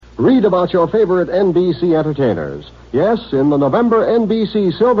Read about your favorite NBC entertainers. Yes, in the November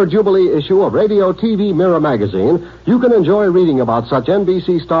NBC Silver Jubilee issue of Radio TV Mirror magazine, you can enjoy reading about such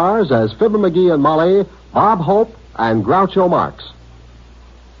NBC stars as Fibber McGee and Molly, Bob Hope, and Groucho Marx.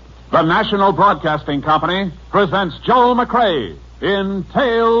 The National Broadcasting Company presents Joel McCrea in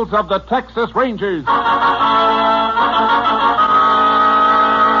Tales of the Texas Rangers.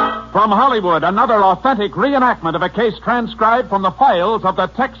 From Hollywood, another authentic reenactment of a case transcribed from the files of the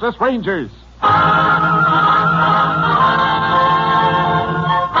Texas Rangers.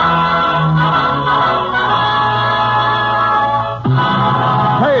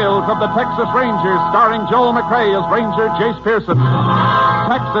 Tales of the Texas Rangers, starring Joel McCrea as Ranger Jace Pearson.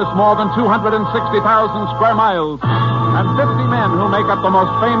 Texas, more than 260,000 square miles, and 50 men who make up the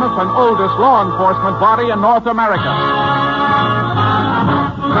most famous and oldest law enforcement body in North America.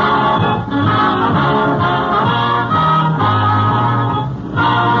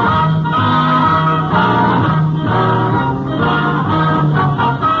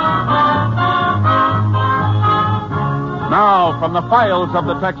 Now, from the files of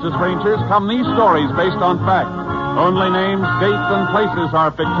the Texas Rangers come these stories based on fact. Only names, dates, and places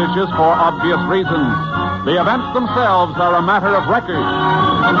are fictitious for obvious reasons. The events themselves are a matter of record.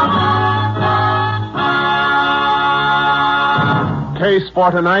 Case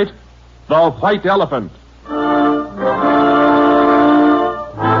for tonight, the White Elephant.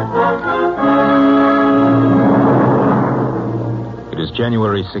 It is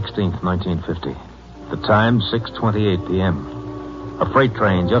January 16th, 1950. The time, 6:28 p.m. A freight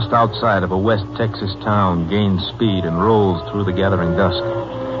train just outside of a West Texas town gains speed and rolls through the gathering dusk.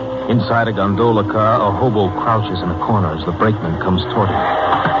 Inside a gondola car, a hobo crouches in a corner as the brakeman comes toward him.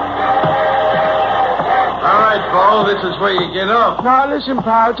 All right, Paul, this is where you get off. Now, listen,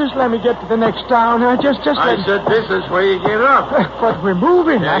 pal, just let me get to the next town. I said this is where you get off. But we're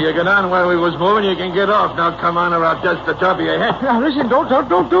moving. Yeah, you get on where we was moving, you can get off. Now, come on, or I'll just the top of your head. Now, listen, don't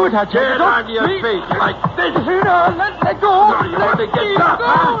do it, I tell you. Get on your feet like this. No, let go. No, you want to get up,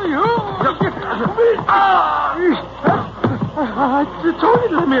 huh? I told you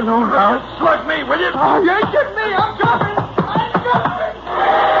to let me alone. Now, slug me, will you? Oh, you ain't getting me. I'm coming.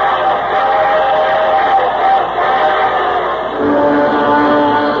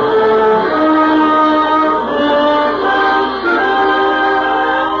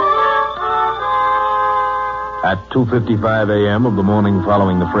 At 2:55 a.m. of the morning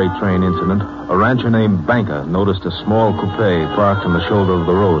following the freight train incident, a rancher named Banker noticed a small coupe parked on the shoulder of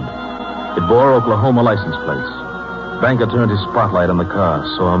the road. It bore Oklahoma license plates. Banker turned his spotlight on the car,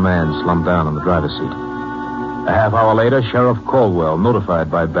 saw a man slumped down on the driver's seat. A half hour later, Sheriff Caldwell, notified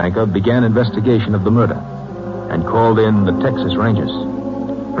by Banker, began investigation of the murder and called in the Texas Rangers.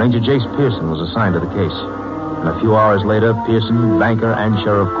 Ranger Jace Pearson was assigned to the case. And a few hours later, Pearson, Banker, and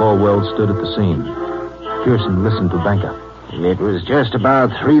Sheriff Caldwell stood at the scene. Pearson listened to Banker. It was just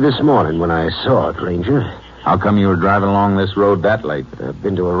about 3 this morning when I saw it, Ranger. How come you were driving along this road that late? I've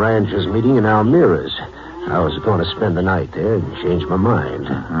been to a ranchers' meeting in Almirez. I was going to spend the night there and change my mind.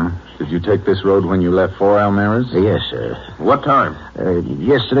 Uh-huh. Did you take this road when you left for Almirez? Yes, sir. What time?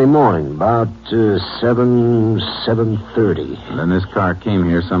 Yesterday morning, about 7:30. Then this car came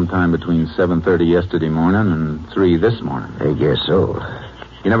here sometime between 7:30 yesterday morning and 3 this morning. I guess so.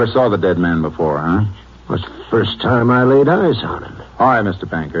 You never saw the dead man before, huh? It's the first time I laid eyes on him. All right, Mr.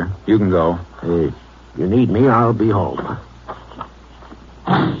 Banker. You can go. If you need me, I'll be home.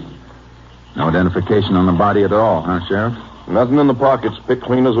 No identification on the body at all, huh, Sheriff? Nothing in the pockets. Picked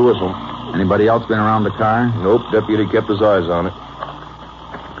clean as a whistle. Anybody else been around the car? Nope. Deputy kept his eyes on it.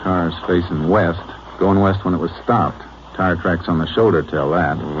 Car's facing west. Going west when it was stopped. Tire tracks on the shoulder tell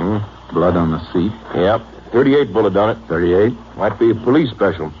that. Mm-hmm. Blood on the seat. Yep. 38 bullet done it. 38? Might be a police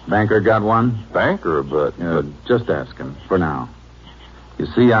special. Banker got one? Banker, but... Just asking. For now. You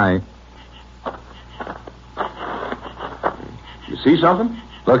see, You see something?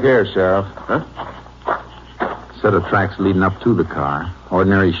 Look here, Sheriff. Huh? Set of tracks leading up to the car.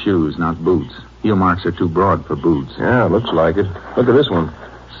 Ordinary shoes, not boots. Heel marks are too broad for boots. Yeah, looks like it. Look at this one.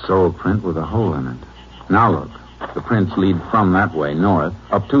 Sole print with a hole in it. Now look. The prints lead from that way, north,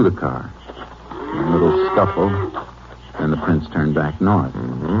 up to the car. A little scuffle. Then the prints turn back north.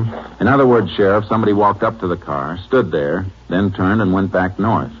 Mm-hmm. In other words, Sheriff, somebody walked up to the car, stood there, then turned and went back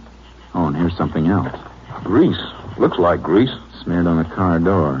north. Oh, and here's something else. Grease. Looks like grease. Smeared on the car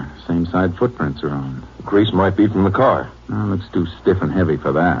door. Same side footprints are on. Grease might be from the car. No, looks too stiff and heavy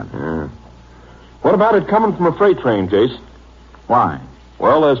for that. Yeah. What about it coming from a freight train, Jace? Why?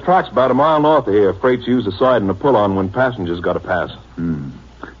 Well, there's tracks about a mile north of here. Freight's use the siding to pull on when passengers got to pass.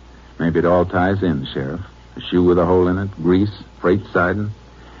 Maybe it all ties in, Sheriff. A shoe with a hole in it, grease, freight siding.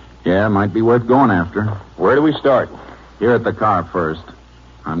 Yeah, might be worth going after. Where do we start? Here at the car first.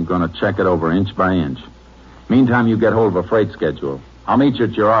 I'm going to check it over inch by inch. Meantime, you get hold of a freight schedule. I'll meet you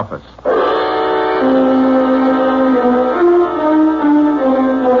at your office.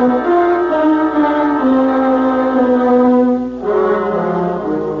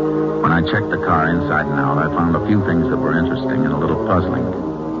 When I checked the car inside and out, I found a few things that were interesting and a little puzzling.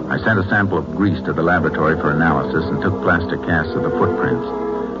 I sent a sample of grease to the laboratory for analysis and took plaster casts of the footprints.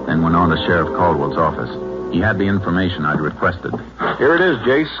 Then went on to Sheriff Caldwell's office. He had the information I'd requested. Here it is,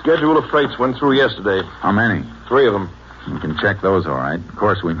 Jace. Schedule of freights went through yesterday. How many? 3 of them. You can check those all right. Of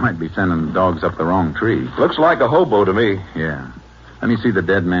course, we might be sending the dogs up the wrong tree. Looks like a hobo to me. Yeah. Let me see the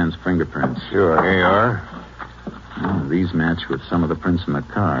dead man's fingerprints. Sure, here you are. Oh, these match with some of the prints in the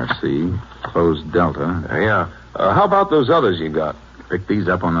car, see? Closed delta. Yeah. How about those others you got? Picked these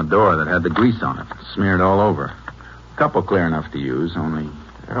up on the door that had the grease on it. Smeared all over. A couple clear enough to use, only...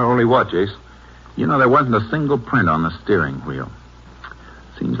 Only what, Jace? You know, there wasn't a single print on the steering wheel.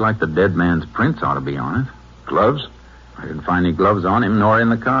 Seems like the dead man's prints ought to be on it. Gloves? I didn't find any gloves on him, nor in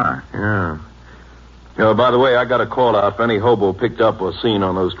the car. Yeah. By the way, I got a call out if any hobo picked up or seen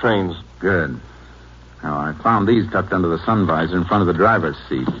on those trains. Good. Now, I found these tucked under the sun visor in front of the driver's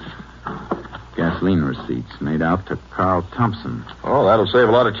seat. Gasoline receipts made out to Carl Thompson. Oh, that'll save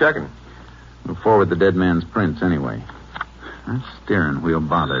a lot of checking. We'll forward the dead man's prints anyway. That steering wheel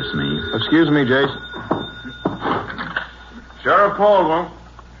bothers me. Excuse me, Jason. Sheriff Caldwell.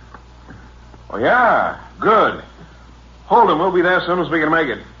 Oh, yeah. Good. Hold him. We'll be there as soon as we can make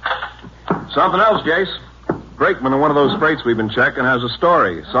it. Something else, Jace. Brakeman of one of those freights we've been checking has a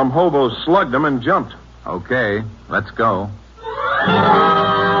story. Some hobos slugged him and jumped. Okay, let's go.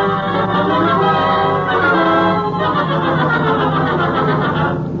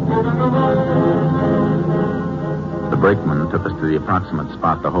 The brakeman took us to the approximate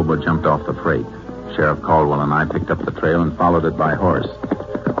spot the hobo jumped off the freight. Sheriff Caldwell and I picked up the trail and followed it by horse.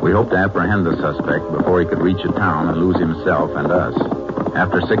 We hoped to apprehend the suspect before he could reach a town and lose himself and us.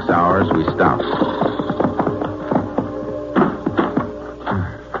 After 6 hours, we stopped.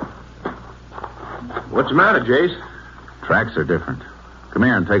 What's the matter, Jace? Tracks are different. Come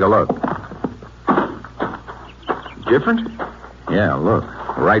here and take a look. Different? Yeah, look.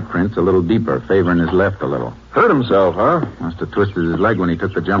 The right print's a little deeper, favoring his left a little. Hurt himself, huh? Must have twisted his leg when he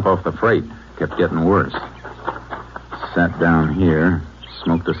took the jump off the freight. Kept getting worse. Sat down here,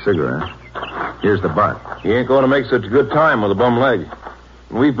 smoked a cigarette. Here's the butt. He ain't going to make such a good time with a bum leg.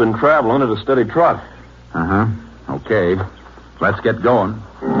 We've been traveling at a steady trot. Uh-huh. Okay. Let's get going.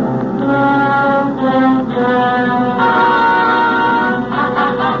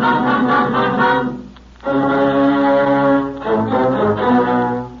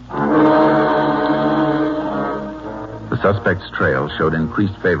 The suspect's trail showed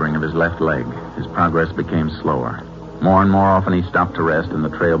increased favoring of his left leg. His progress became slower. More and more often he stopped to rest, and the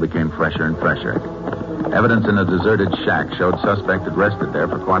trail became fresher and fresher. Evidence in a deserted shack showed suspect had rested there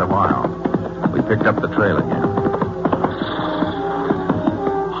for quite a while. We picked up the trail again.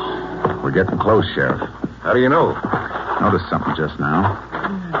 We're getting close, Sheriff. How do you know? Noticed something just now.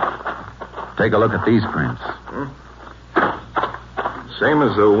 Take a look at these prints. Same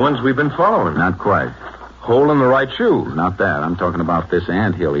as the ones we've been following. Not quite. Hole in the right shoe. Not that. I'm talking about this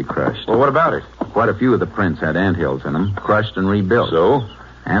anthill he crushed. Well, what about it? Quite a few of the prints had anthills in them, crushed and rebuilt. So?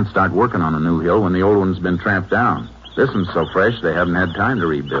 Ants start working on a new hill when the old one's been tramped down. This one's so fresh they haven't had time to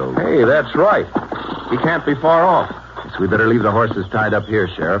rebuild. Hey, that's right. He can't be far off. Guess we better leave the horses tied up here,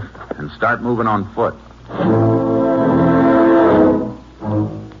 Sheriff, and start moving on foot.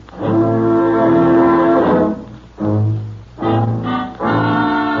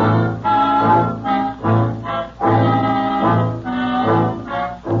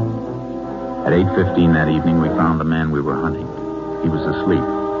 At 8:15 that evening, we found the man we were hunting. He was asleep.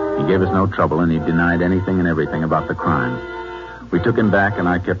 He gave us no trouble, and he denied anything and everything about the crime. We took him back, and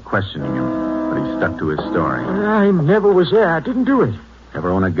I kept questioning him, but he stuck to his story. I never was there. I didn't do it. Ever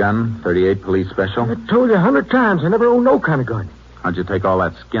own a gun? 38 police special? I told you 100 times I never owned no kind of gun. How'd you take all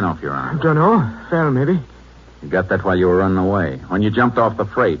that skin off your arm? Don't know. Fell, maybe. You got that while you were running away. When you jumped off the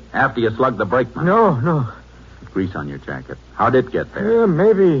freight, after you slugged the brakeman. No. Grease on your jacket. How'd it get there?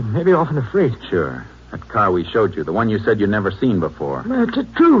 Maybe off in the freight. Sure. That car we showed you, the one you said you'd never seen before. That's the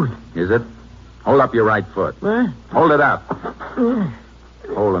truth. Is it? Hold up your right foot. What? Hold it up.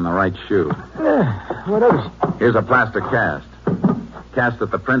 Hole in the right shoe. What of it? Here's a plaster cast. Cast at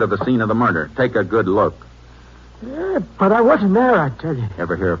the print of the scene of the murder. Take a good look. But I wasn't there, I tell you.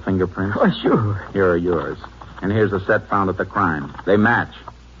 Ever hear of fingerprints? Oh, sure. Here are yours. And here's a set found at the crime. They match.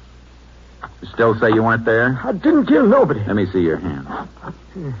 You still say you weren't there? I didn't kill nobody. Let me see your hands.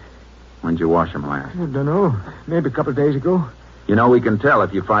 When'd you wash them last? I don't know. Maybe a couple of days ago. You know, we can tell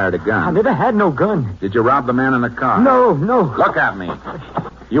if you fired a gun. I never had no gun. Did you rob the man in the car? No. Look at me.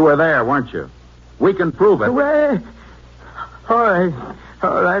 You were there, weren't you? We can prove it. Well, all right,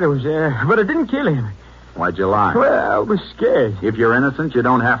 I was there. But I didn't kill him. Why'd you lie? Well, I was scared. If you're innocent, you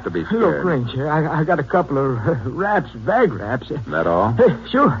don't have to be scared. Look, Ranger, I got a couple of bag wraps. That all?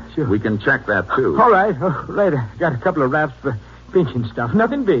 Sure. We can check that, too. All right. I got a couple of wraps for pinching stuff.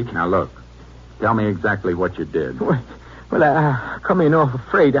 Nothing big. Now, look. Tell me exactly what you did. Well, I come in off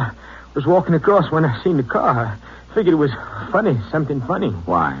afraid. I was walking across when I seen the car. I figured it was funny, something funny.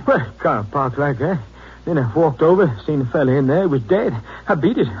 Why? Well, car parked like that. Then I walked over, seen the fella in there. He was dead. I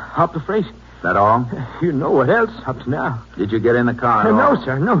beat it, hopped the freight. That all? You know what else up to now. Did you get in the car at No, all?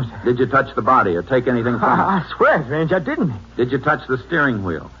 sir. Did you touch the body or take anything from it? I swear, Range, I didn't. Did you touch the steering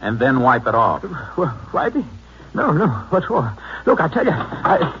wheel and then wipe it off? Wipe it? No. What for? Look, I tell you,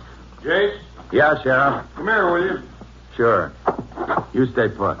 Jace, Yeah, Sheriff. come here, will you? Sure. You stay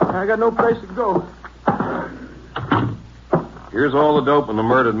put. I got no place to go. Here's all the dope on the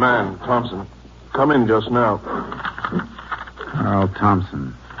murdered man, Thompson. Come in just now. Earl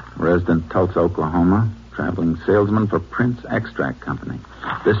Thompson, resident Tulsa, Oklahoma, traveling salesman for Prince Extract Company.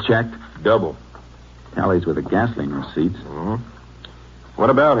 This checked? Double. Tallies with the gasoline receipts. Mm-hmm. What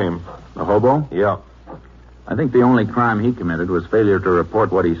about him? The hobo? Yeah. I think the only crime he committed was failure to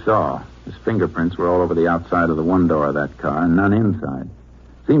report what he saw. His fingerprints were all over the outside of the one door of that car and none inside.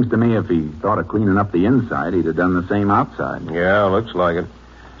 Seems to me if he thought of cleaning up the inside, he'd have done the same outside. Yeah, looks like it.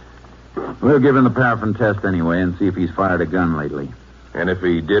 We'll give him the paraffin test anyway and see if he's fired a gun lately. And if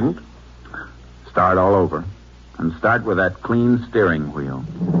he didn't? Start all over. And start with that clean steering wheel.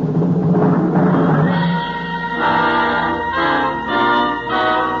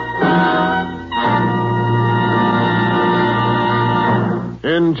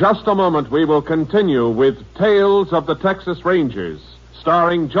 In just a moment, we will continue with Tales of the Texas Rangers,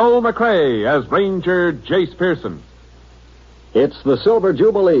 starring Joel McCrea as Ranger Jace Pearson. It's the Silver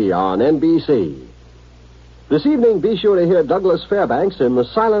Jubilee on NBC. This evening, be sure to hear Douglas Fairbanks in The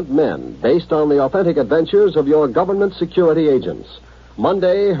Silent Men, based on the authentic adventures of your government security agents.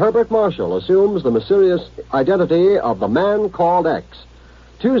 Monday, Herbert Marshall assumes the mysterious identity of the man called X.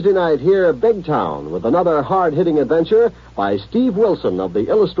 Tuesday night, hear Big Town with another hard-hitting adventure by Steve Wilson of the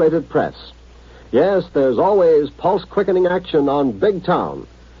Illustrated Press. Yes, there's always pulse-quickening action on Big Town.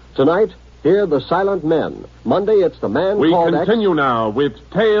 Tonight, hear The Silent Men. Monday, it's the man We called X. continue now with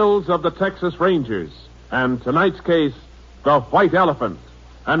Tales of the Texas Rangers, and tonight's case, The White Elephant,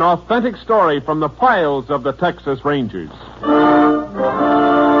 an authentic story from the files of the Texas Rangers.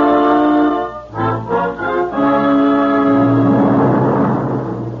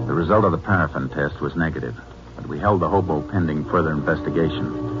 The result of the paraffin test was negative, but we held the hobo pending further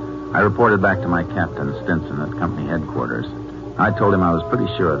investigation. I reported back to my captain, Stinson, at company headquarters. I told him I was pretty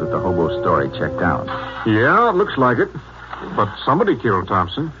sure that the hobo story checked out. Yeah, it looks like it. But somebody killed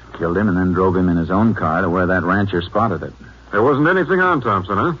Thompson. Killed him and then drove him in his own car to where that rancher spotted it. There wasn't anything on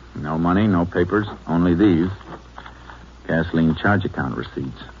Thompson, huh? No money, no papers, only these. Gasoline charge account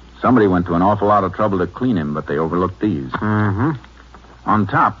receipts. Somebody went to an awful lot of trouble to clean him, but they overlooked these. Mm-hmm. On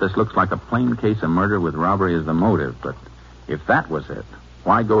top, this looks like a plain case of murder with robbery as the motive, but if that was it,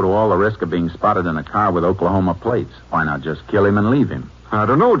 why go to all the risk of being spotted in a car with Oklahoma plates? Why not just kill him and leave him? I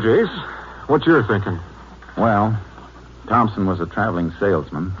don't know, Jace. What you're thinking? Well, Thompson was a traveling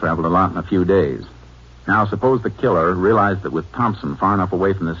salesman, traveled a lot in a few days. Now, suppose the killer realized that with Thompson far enough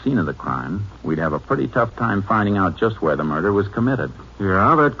away from the scene of the crime, we'd have a pretty tough time finding out just where the murder was committed.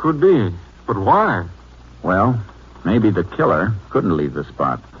 Yeah, that could be. But why? Well, maybe the killer couldn't leave the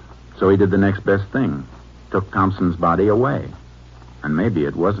spot, so he did the next best thing. Took Thompson's body away. And maybe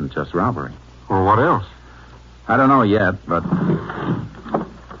it wasn't just robbery. Well, what else? I don't know yet, but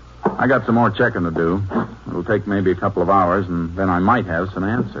I got some more checking to do. It'll take maybe a couple of hours, and then I might have some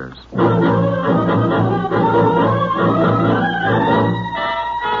answers.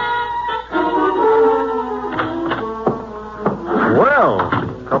 Well,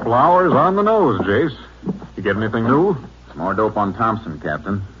 a couple hours on the nose, Jace. You get anything new? More dope on Thompson,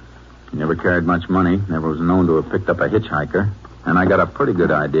 Captain. He never carried much money, never was known to have picked up a hitchhiker, and I got a pretty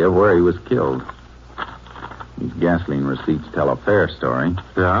good idea of where he was killed. These gasoline receipts tell a fair story.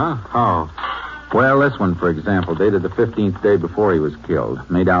 Yeah? How? Well, this one, for example, dated the 15th day before he was killed,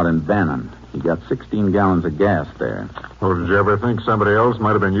 made out in Bannon. He got 16 gallons of gas there. Well, did you ever think somebody else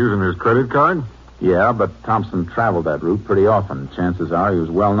might have been using his credit card? Yeah, but Thompson traveled that route pretty often. Chances are he was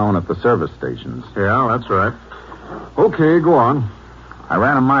well known at the service stations. Yeah, that's right. Okay, go on. I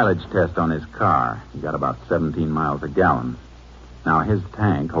ran a mileage test on his car. He got about 17 miles a gallon. Now, his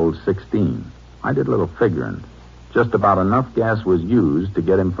tank holds 16. I did a little figuring. Just about enough gas was used to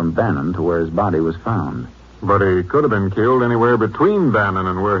get him from Bannon to where his body was found. But he could have been killed anywhere between Bannon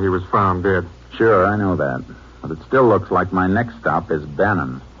and where he was found dead. Sure, I know that. But it still looks like my next stop is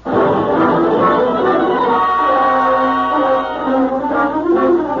Bannon.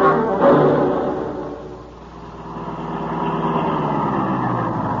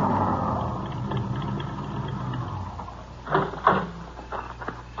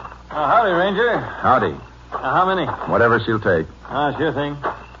 Howdy, Ranger. Howdy. How many? Whatever she'll take. Sure thing.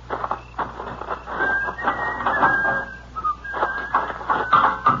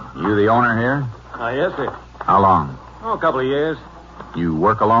 You the owner here? Yes, sir. How long? A couple of years. You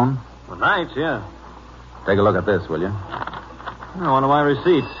work alone? Well, nights, yeah. Take a look at this, will you? One of my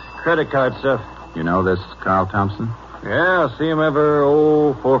receipts. Credit card stuff. You know this Carl Thompson? Yeah, I see him every,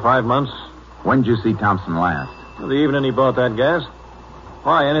 4 or 5 months. When did you see Thompson last? The evening he bought that gas.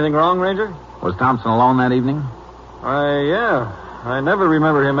 Why, anything wrong, Ranger? Was Thompson alone that evening? Yeah. I never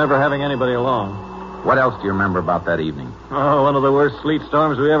remember him ever having anybody along. What else do you remember about that evening? Oh, one of the worst sleet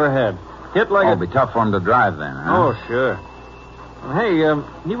storms we ever had. Hit like it'd be tough for him to drive then, huh? Oh, sure. Hey,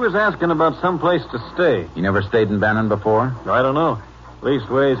 he was asking about some place to stay. You never stayed in Bannon before? I don't know.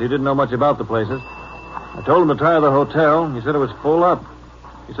 Leastways, he didn't know much about the places. I told him to try the hotel. He said it was full up.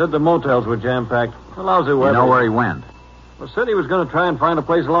 He said the motels were jam-packed. A lousy weather. You know where he went? Well, said he was going to try and find a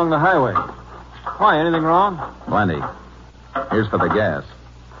place along the highway. Why, anything wrong? Plenty. Here's for the gas.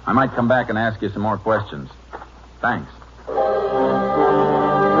 I might come back and ask you some more questions. Thanks.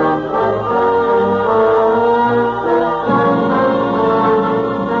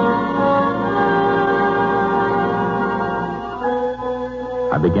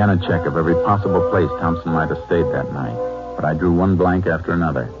 I began a check of every possible place Thompson might have stayed that night, but I drew one blank after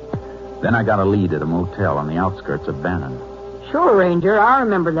another. Then I got a lead at a motel on the outskirts of Bannon. Sure, Ranger. I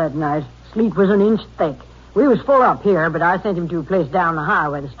remember that night. Sleet was an inch thick. We was full up here, but I sent him to a place down the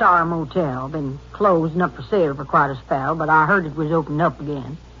highway, the Star Motel. Been closed and up for sale for quite a spell, but I heard it was opened up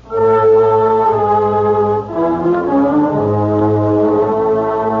again.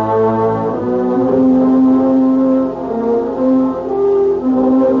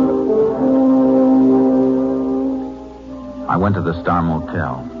 I went to the Star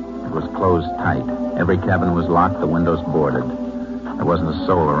Motel. It was closed tight. Every cabin was locked, the windows boarded. There wasn't a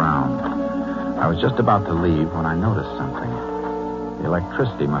soul around. I was just about to leave when I noticed something. The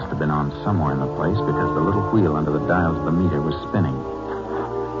electricity must have been on somewhere in the place because the little wheel under the dials of the meter was spinning.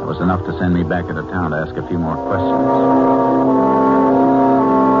 That was enough to send me back into town to ask a few more questions.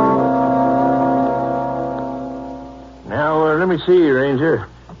 Now, let me see, Ranger.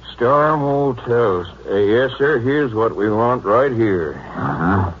 Star Motels. Yes, sir. Here's what we want right here.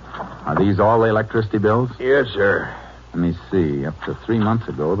 Uh-huh. Are these all the electricity bills? Yes, sir. Let me see. Up to 3 months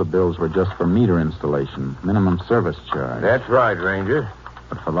ago, the bills were just for meter installation, minimum service charge. That's right, Ranger.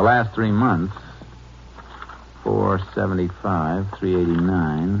 But for the last 3 months, $475,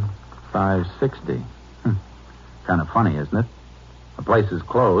 $389, $560. Kind of funny, isn't it? The place is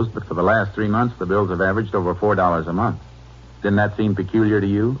closed, but for the last 3 months, the bills have averaged over $4 a month. Didn't that seem peculiar to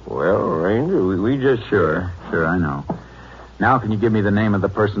you? Well, Ranger, we just... Sure, I know. Now, can you give me the name of the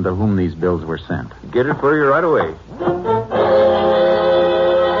person to whom these bills were sent? Get it for you right away.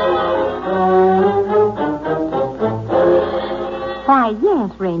 Why,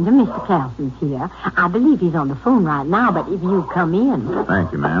 yes, Ranger. Mr. Carlson's here. I believe he's on the phone right now, but if you come in...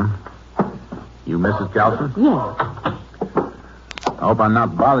 Thank you, ma'am. You Mrs. Carlson? Yes. I hope I'm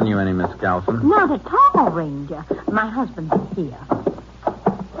not bothering you any, Miss Carlson. Not at all, Ranger. My husband is here.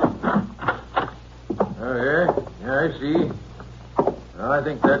 Oh, yeah? Yeah, I see. Well, I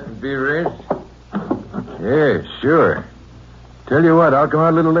think that can be arranged. Yeah, sure. Tell you what, I'll come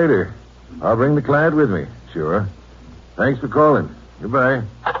out a little later. I'll bring the client with me. Sure. Thanks for calling. Goodbye.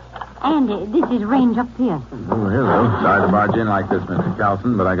 And this is Ranger Pearson. Oh, hello. Sorry to barge in like this, Mr.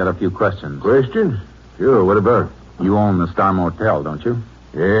 Carlson, but I got a few questions. Questions? Sure, what about? You own the Star Motel, don't you?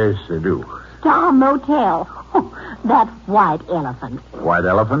 Yes, I do. Star Motel. Oh, that white elephant. White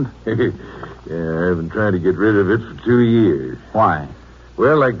elephant? Yeah, I've been trying to get rid of it for 2 years. Why?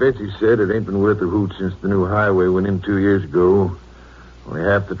 Well, like Betsy said, it ain't been worth a hoot since the new highway went in 2 years ago. Only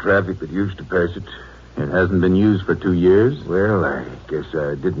half the traffic that used to pass it. It hasn't been used for 2 years? Well, I guess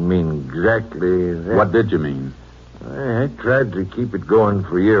I didn't mean exactly that. What did you mean? I tried to keep it going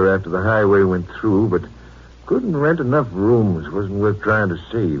for a year after the highway went through, but couldn't rent enough rooms. Wasn't worth trying to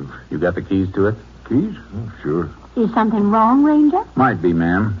save. You got the keys to it? Keys? Oh, sure. Is something wrong, Ranger? Might be,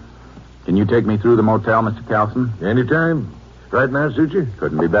 ma'am. Can you take me through the motel, Mr. Carlson? Anytime. Right now, suit you?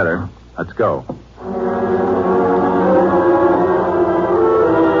 Couldn't be better. Let's go.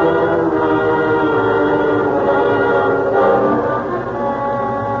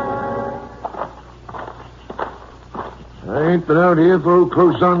 I ain't been out here for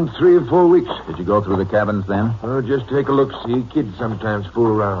close on 3 or 4 weeks. Did you go through the cabins then? Oh, just take a look. See, kids sometimes fool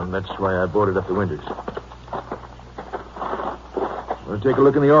around. That's why I boarded up the winters. Want to take a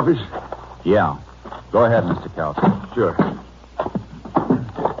look in the office? Yeah. Go ahead, Mr. Calson. Sure.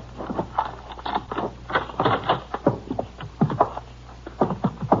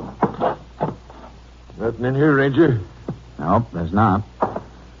 Nothing in here, Ranger. Nope, there's not.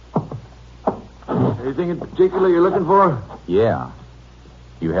 Anything in particular you're looking for? Yeah.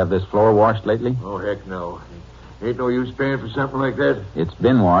 You have this floor washed lately? Oh, heck no. Ain't no use paying for something like that. It's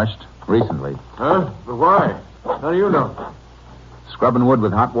been washed recently. Huh? But why? How do you know? Scrubbing wood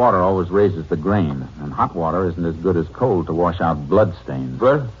with hot water always raises the grain, and hot water isn't as good as cold to wash out blood stains.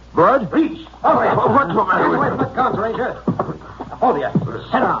 Blood? Blood? Reach! What's the matter with the guns, Ranger. Hold you.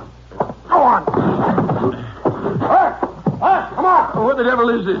 Sit down. Go on. Come on. What the devil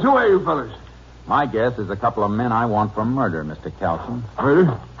is this? Who are you fellas? My guess is a couple of men I want for murder, Mr. Calson.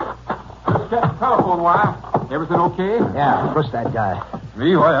 Murder? Telephone wire. Everything okay? Yeah, push that guy.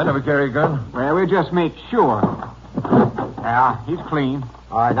 Me? Why? I never carry a gun. Well, we'll just make sure. Yeah, he's clean.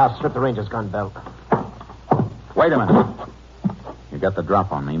 All right, now strip the Ranger's gun belt. Wait a minute. You got the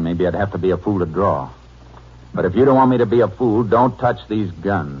drop on me. Maybe I'd have to be a fool to draw. But if you don't want me to be a fool, don't touch these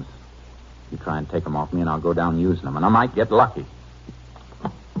guns. You try and take them off me, and I'll go down using them, and I might get lucky.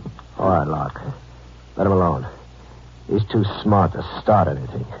 All right, Locke. Let him alone. He's too smart to start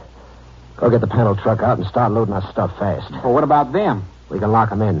anything. Go get the panel truck out and start loading our stuff fast. Well, what about them? We can lock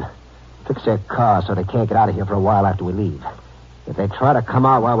them in. Fix their car so they can't get out of here for a while after we leave. If they try to come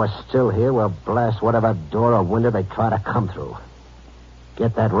out while we're still here, we'll blast whatever door or window they try to come through.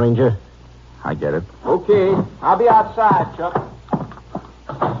 Get that, Ranger? I get it. Okay. I'll be outside, Chuck.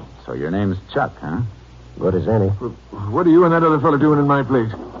 So your name's Chuck, huh? Good as any. What are you and that other fellow doing in my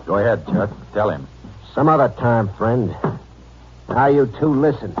place? Go ahead, Chuck. Tell him. Some other time, friend. Now you two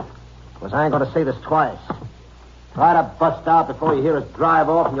listen. Because I ain't going to say this twice. Try to bust out before you hear us drive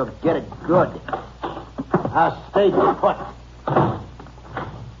off, and you'll get it good. Now stay put.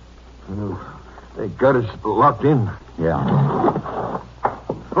 They got us locked in. Yeah.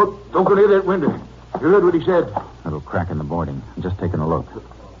 Oh, don't go near that window. You heard what he said. Little crack in the boarding. I'm just taking a look.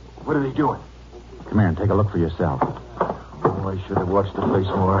 What are they doing? Come here and take a look for yourself. Oh, I should have watched the place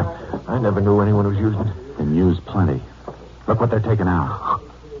more. I never knew anyone was using it. Been used plenty. Look what they're taking out.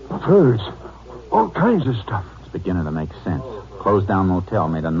 Furs. All kinds of stuff. It's beginning to make sense. Closed down motel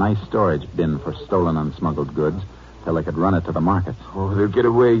made a nice storage bin for stolen and smuggled goods till they could run it to the markets. Oh, they'll get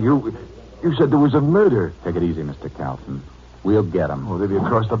away. You said there was a murder. Take it easy, Mr. Calson. We'll get them. Oh, they'll be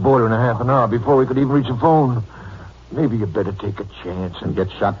across the border in a half an hour before we could even reach a phone. Maybe you better take a chance And get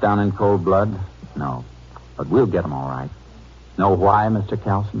shot down in cold blood? No. But we'll get them all right. Know why, Mr.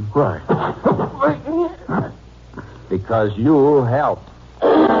 Calson? Why? Because you'll help.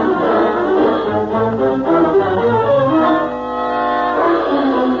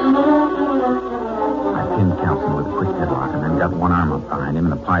 I pinned Calson with a quick headlock and then got one arm up behind him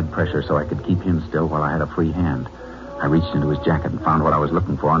and applied pressure so I could keep him still while I had a free hand. I reached into his jacket and found what I was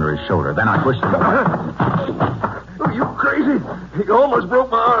looking for under his shoulder. Then I pushed him away. Oh, you crazy? You almost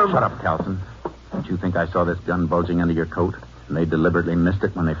broke my arm. Shut up, Calson. Did you think I saw this gun bulging under your coat and they deliberately missed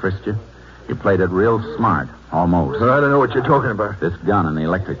it when they frisked you? You played it real smart, almost. I don't know what you're talking about. This gun and the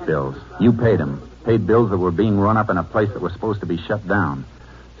electric bills. You paid them. Paid bills that were being run up in a place that was supposed to be shut down.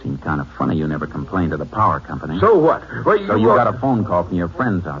 Seemed kind of funny you never complained to the power company. So what? Well, So you got a phone call from your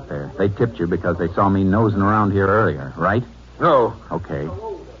friends out there. They tipped you because they saw me nosing around here earlier, right? No. Okay.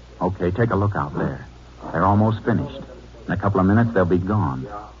 Okay, take a look out there. They're almost finished. In a couple of minutes, they'll be gone.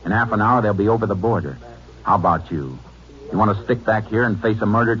 In half an hour, they'll be over the border. How about you? You want to stick back here and face a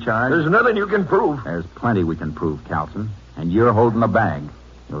murder charge? There's nothing you can prove. There's plenty we can prove, Calson. And you're holding the bag.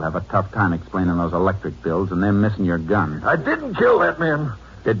 You'll have a tough time explaining those electric bills and them missing your gun. I didn't kill that man.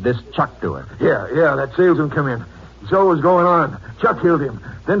 Did this Chuck do it? Yeah, that salesman come in. He saw what was going on. Chuck killed him,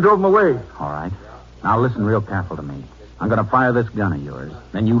 then drove him away. All right. Now listen real careful to me. I'm going to fire this gun of yours.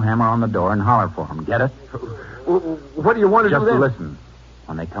 Then you hammer on the door and holler for them. Get it? What do you want to Just do then? listen.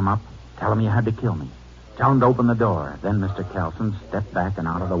 When they come up, tell them you had to kill me. Tell them to open the door. Then, Mr. Calson, step back and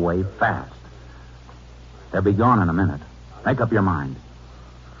out of the way fast. They'll be gone in a minute. Make up your mind.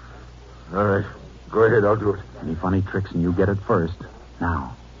 All right. Go ahead, I'll do it. Any funny tricks and you get it first.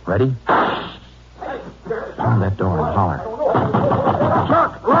 Now, ready? Pound that door and holler.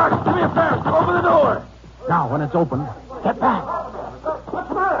 Chuck, Rock, give me a fast. Open the door. Now, when it's open, Get back. What's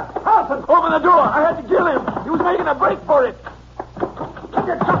the matter? Carlson! Open the door. I had to kill him. He was making a break for it. Did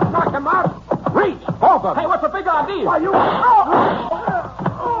you just knock him out? Reach! Both of them. Hey, what's the big idea? Why, you...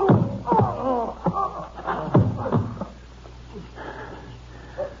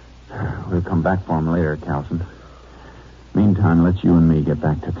 We'll come back for him later, Carlson. Meantime, let's you and me get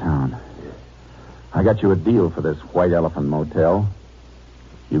back to town. I got you a deal for this White Elephant Motel.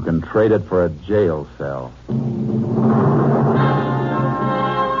 You can trade it for a jail cell.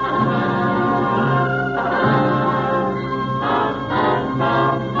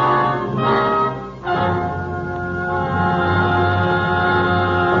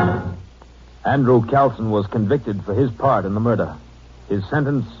 Andrew Carlson was convicted for his part in the murder. His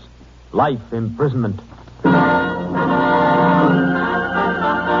sentence, life imprisonment.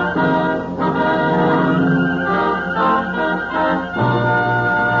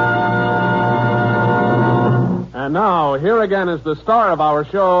 And now, here again is the star of our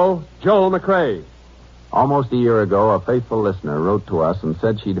show, Joel McCrea. Almost a year ago, a faithful listener wrote to us and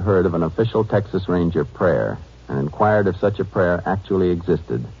said she'd heard of an official Texas Ranger prayer and inquired if such a prayer actually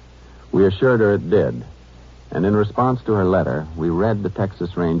existed. We assured her it did, and in response to her letter, we read the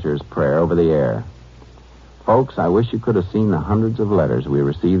Texas Ranger's prayer over the air. Folks, I wish you could have seen the hundreds of letters we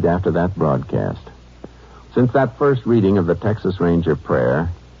received after that broadcast. Since that first reading of the Texas Ranger prayer,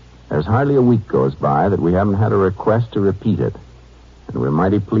 there's hardly a week goes by that we haven't had a request to repeat it. And we're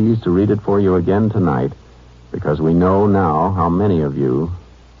mighty pleased to read it for you again tonight, because we know now how many of you,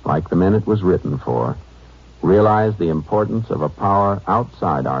 like the men it was written for, realize the importance of a power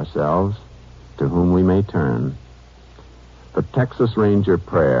outside ourselves to whom we may turn. The Texas Ranger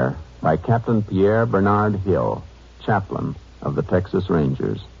Prayer by Captain Pierre Bernard Hill, chaplain of the Texas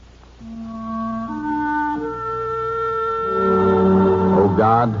Rangers. O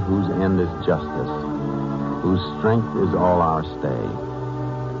God, whose end is justice, whose strength is all our stay,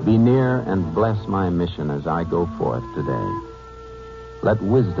 be near and bless my mission as I go forth today. Let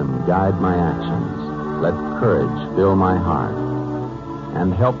wisdom guide my actions. Let courage fill my heart.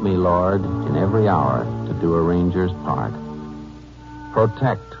 And help me, Lord, in every hour to do a ranger's part.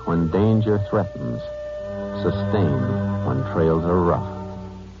 Protect when danger threatens. Sustain when trails are rough.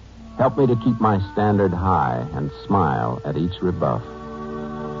 Help me to keep my standard high and smile at each rebuff.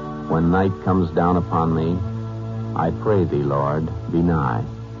 When night comes down upon me, I pray thee, Lord, be nigh.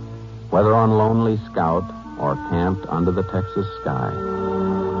 Whether on lonely scout or camped under the Texas sky.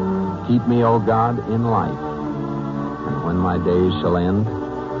 Keep me, O God, in life, and when my days shall end,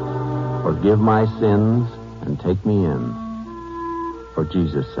 forgive my sins and take me in. For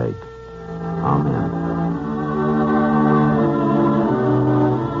Jesus' sake. Amen.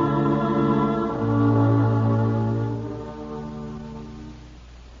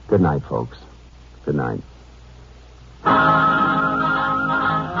 Good night, folks. Good night.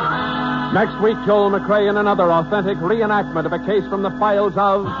 Next week, Joel McCrea in another authentic reenactment of a case from the files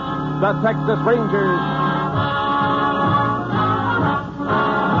of the Texas Rangers.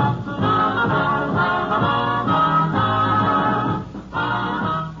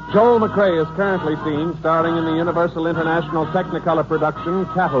 Joel McCrea is currently seen starring in the Universal International Technicolor production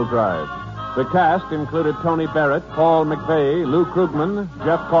Cattle Drive. The cast included Tony Barrett, Paul McVeigh, Lou Krugman,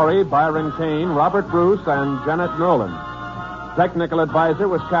 Jeff Corey, Byron Kane, Robert Bruce, and Janet Nolan. Technical advisor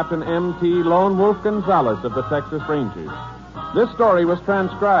was Captain M.T. Lone Wolf Gonzalez of the Texas Rangers. This story was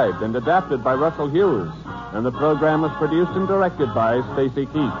transcribed and adapted by Russell Hughes, and the program was produced and directed by Stacy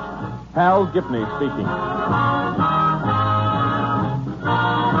Keach. Hal Gipney speaking.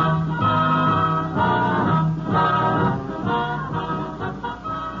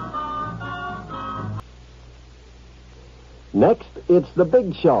 Next, it's The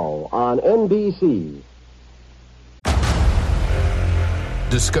Big Show on NBC.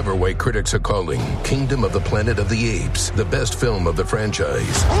 Discover why critics are calling Kingdom of the Planet of the Apes the best film of the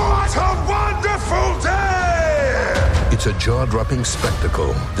franchise. What a wonderful day! It's a jaw-dropping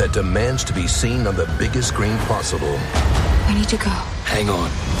spectacle that demands to be seen on the biggest screen possible. We need to go. Hang on.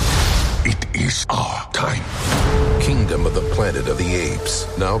 It is our time. Kingdom of the Planet of the Apes.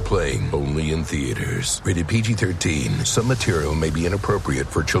 Now playing only in theaters. Rated PG-13. Some material may be inappropriate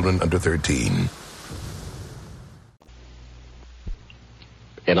for children under 13.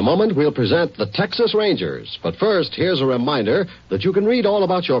 In a moment, we'll present the Texas Rangers. But first, here's a reminder that you can read all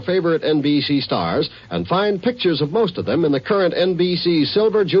about your favorite NBC stars and find pictures of most of them in the current NBC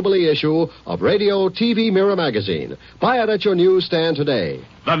Silver Jubilee issue of Radio TV Mirror magazine. Buy it at your newsstand today.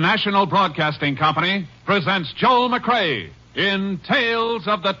 The National Broadcasting Company presents Joel McCrea in Tales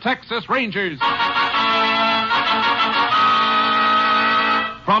of the Texas Rangers.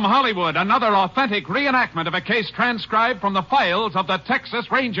 From Hollywood, another authentic reenactment of a case transcribed from the files of the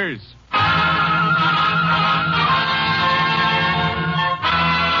Texas Rangers.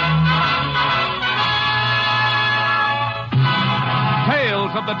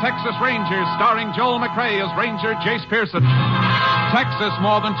 Tales of the Texas Rangers, starring Joel McRae as Ranger Jace Pearson. Texas,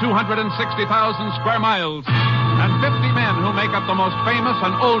 more than 260,000 square miles, and 50 men who make up the most famous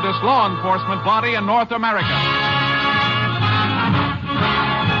and oldest law enforcement body in North America.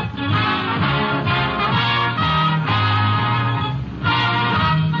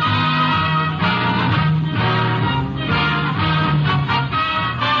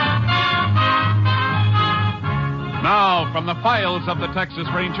 Now, from the files of the Texas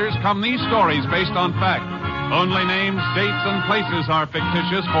Rangers come these stories based on fact. Only names, dates, and places are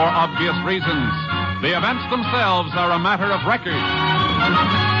fictitious for obvious reasons. The events themselves are a matter of record.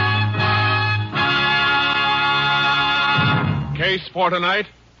 Case for tonight,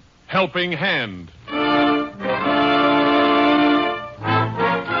 Helping Hand.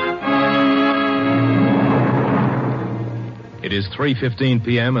 It is 3:15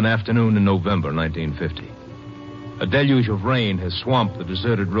 p.m. an afternoon in November 1950. A deluge of rain has swamped the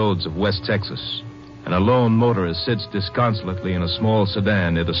deserted roads of West Texas, and a lone motorist sits disconsolately in a small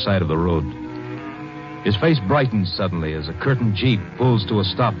sedan near the side of the road. His face brightens suddenly as a curtained Jeep pulls to a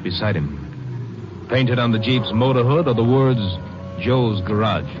stop beside him. Painted on the Jeep's motor hood are the words, Joe's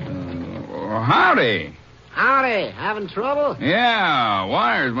Garage. Howdy. Howdy. Having trouble? Yeah,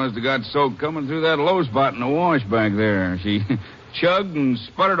 wires must have got soaked coming through that low spot in the wash back there. She chugged and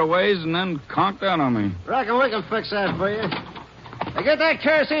sputtered a ways and then conked out on me. Reckon we can fix that for you. Now get that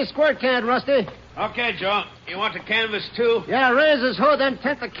kerosene squirt can, Rusty. Okay, Joe. You want the canvas, too? Yeah, raise his hood, then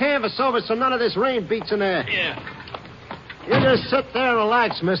tent the canvas over so none of this rain beats in there. Yeah. You just sit there and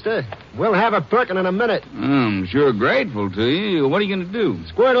relax, mister. We'll have it perking in a minute. I'm sure grateful to you. What are you going to do?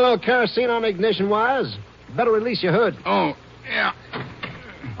 Squirt a little kerosene on the ignition wires. Better release your hood. Oh, yeah.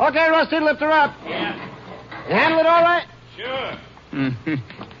 Okay, Rusty, lift her up. Yeah. You handle it all right? Sure.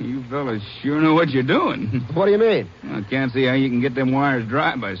 You fellas sure know what you're doing. What do you mean? I can't see how you can get them wires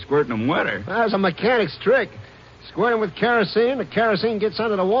dry by squirting them wetter. That's a mechanic's trick. Squirt them with kerosene, the kerosene gets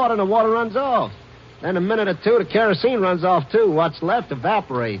under the water, and the water runs off. Then a minute or two, the kerosene runs off, too. What's left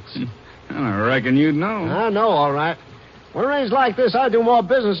evaporates. I reckon you'd know. I know, all right. When it rains like this, I do more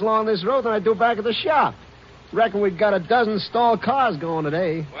business along this road than I do back at the shop. Reckon we've got a dozen stalled cars going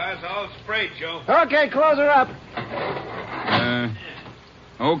today. Well, it's all sprayed, Joe. Okay, close her up.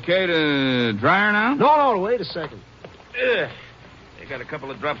 Okay to dry her now? No, wait a second. Ugh. I got a couple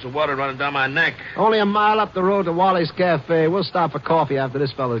of drops of water running down my neck. Only a mile up the road to Wally's Cafe. We'll stop for coffee after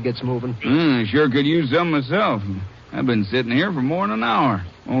this fella gets moving. Sure could use some myself. I've been sitting here for more than an hour.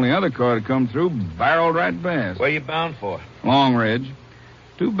 Only other car to come through barreled right past. Where you bound for? Long Ridge.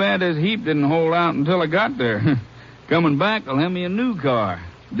 Too bad this heap didn't hold out until I got there. Coming back, they'll have me a new car.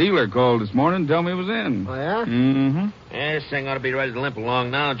 Dealer called this morning and told me it was in. Oh, yeah? Mm-hmm. Yeah, this thing ought to be ready to limp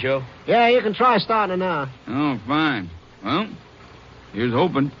along now, Joe. Yeah, you can try starting it now. Oh, fine. Well, here's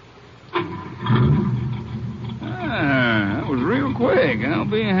hoping. That was real quick. I'll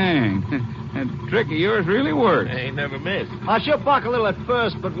be hanged. That trick of yours really worked. I ain't never missed. She'll buck a little at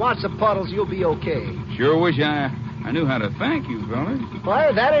first, but watch the puddles, you'll be okay. Sure wish I knew how to thank you, fellas.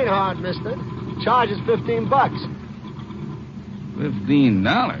 Well, that ain't hard, mister. Charge is $15.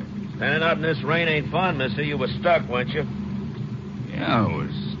 $15? Standing out in this rain ain't fun, mister. You were stuck, weren't you? Yeah, I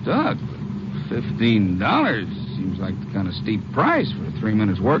was stuck. $15 seems like the kind of steep price for 3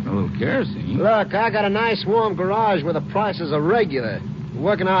 minutes work and a little kerosene. Look, I got a nice warm garage where the prices are regular.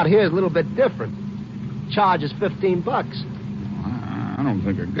 Working out here is a little bit different. Charge is $15. I don't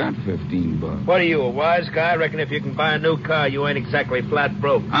think I got $15. What are you, a wise guy? I reckon if you can buy a new car, you ain't exactly flat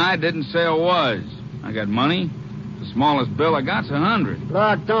broke. I didn't say I was. I got money. The smallest bill I got's $100.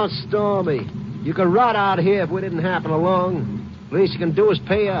 Look, don't store me. You could rot out here if we didn't happen along. Least you can do is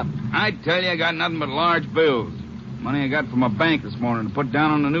pay up. I tell you, I got nothing but large bills. Money I got from my bank this morning to put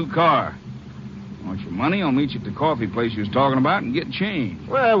down on the new car. Want your money? I'll meet you at the coffee place you was talking about and get change.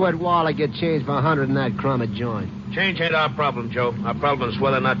 Well, where'd Wally get change for $100 in that crummy joint? Change ain't our problem, Joe. Our problem is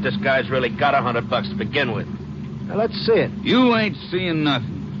whether or not this guy's really got $100 to begin with. Now, let's see it. You ain't seeing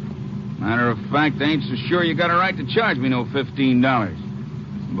nothing. Matter of fact, I ain't so sure you got a right to charge me no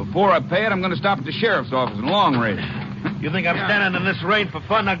 $15. Before I pay it, I'm going to stop at the sheriff's office in Long Ridge. You think I'm standing in this rain for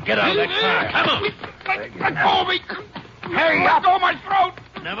fun? Now get out of that car. Come on. Let go of me. Hurry up. Let go of my throat.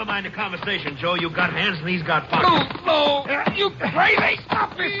 Never mind the conversation, Joe. You got hands and he's got pockets. No. You crazy.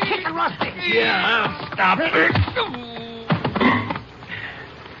 Stop this kicking, Rusty. Yeah, I'll stop it.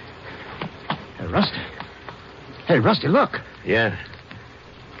 Hey, Rusty, look. Yeah.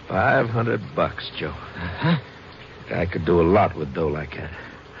 $500, Joe. Huh? I could do a lot with dough like that.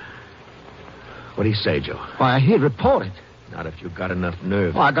 What do you say, Joe? Why, he'd report it. Not if you got enough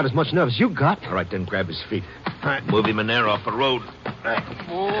nerve. Well, I got as much nerve as you got. All right, then grab his feet. All right. Move him in there off the road.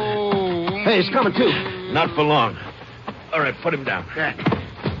 Oh. Hey, he's coming, too. Not for long. All right, put him down.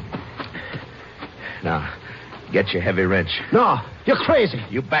 Now, get your heavy wrench. No, you're crazy.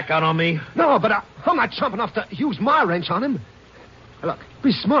 You back out on me? No, but I'm not chump enough to use my wrench on him. Look,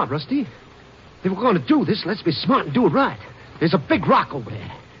 be smart, Rusty. If we're going to do this, let's be smart and do it right. There's a big rock over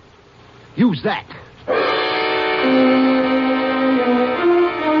there. Use that.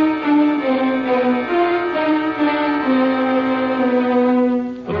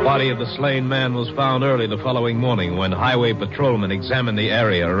 The body of the slain man was found early the following morning when highway patrolmen examined the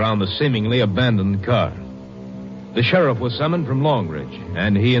area around the seemingly abandoned car. The sheriff was summoned from Longridge,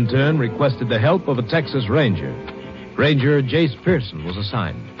 and he in turn requested the help of a Texas Ranger. Ranger Jace Pearson was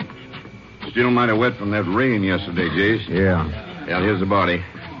assigned. Still mighty wet from that rain yesterday, Jace. Yeah. Well, here's the body.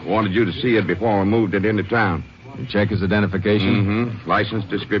 Wanted you to see it before we moved it into town. You check his identification? Mm-hmm. License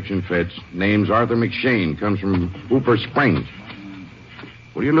description fits. Name's Arthur McShane. Comes from Hooper Springs.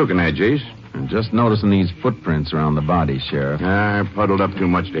 What are you looking at, Jace? I'm just noticing these footprints around the body, Sheriff. I puddled up too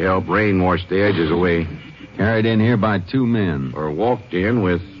much to help. Rain washed the edges away. Carried in here by 2 men. Or walked in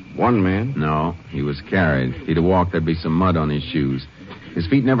with 1 man? No, he was carried. If he'd have walked, there'd be some mud on his shoes. His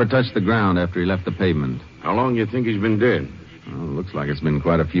feet never touched the ground after he left the pavement. How long do you think he's been dead? Well, looks like it's been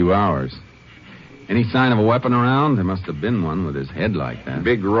quite a few hours. Any sign of a weapon around? There must have been one with his head like that.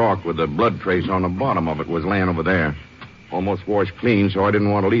 Big rock with a blood trace on the bottom of it was laying over there. Almost washed clean, so I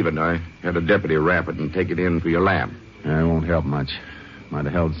didn't want to leave it. I had a deputy wrap it and take it in for your lab. It won't help much. Might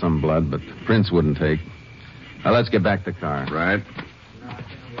have held some blood, but prints wouldn't take. Now, let's get back to the car. Right.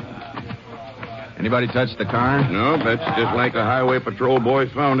 Anybody touch the car? No, that's just like a highway patrol boy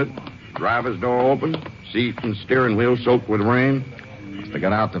found it. Driver's door open, seat and steering wheel soaked with rain. Must have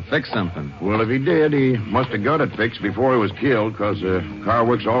got out to fix something. Well, if he did, he must have got it fixed before he was killed, because the car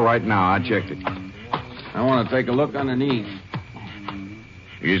works all right now. I checked it. I want to take a look underneath.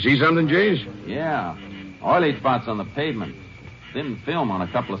 You see something, Jace? Yeah. Oily spots on the pavement. Thin film on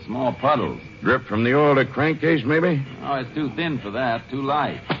a couple of small puddles. Drip from the oil to crankcase, maybe? Oh, it's too thin for that. Too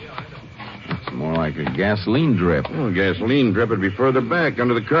light. It's more like a gasoline drip. Oh, gasoline drip would be further back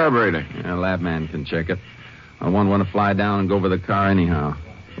under the carburetor. Yeah, lab man can check it. I won't want to fly down and go over the car anyhow.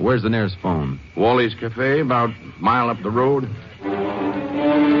 Where's the nearest phone? Wally's Cafe, about a mile up the road.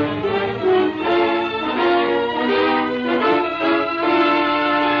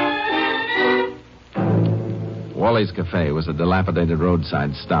 Wally's Cafe was a dilapidated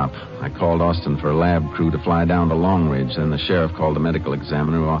roadside stop. I called Austin for a lab crew to fly down to Longridge. Then the sheriff called a medical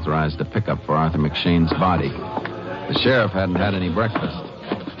examiner who authorized a pickup for Arthur McShane's body. The sheriff hadn't had any breakfast.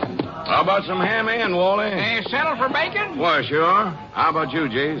 How about some ham and, Wally? Settle for bacon? Why, sure. How about you,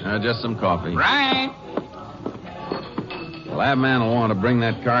 Jace? Just some coffee. Right. The lab man will want to bring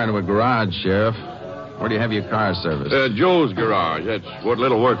that car into a garage, Sheriff. Where do you have your car serviced? Joe's garage. That's what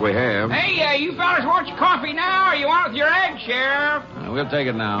little work we have. Hey, you fellas want your coffee now, or you want it with your eggs, Sheriff? We'll take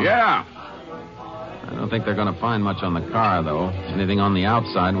it now. Yeah. I don't think they're going to find much on the car, though. Anything on the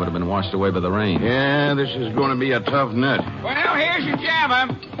outside would have been washed away by the rain. Yeah, this is going to be a tough nut. Well, here's your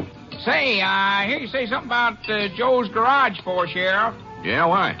jabber. Say, I hear you say something about Joe's garage for, Sheriff. Yeah,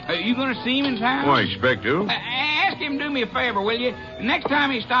 why? You going to see him in town? Oh, I expect to. Ask him to do me a favor, will you? Next time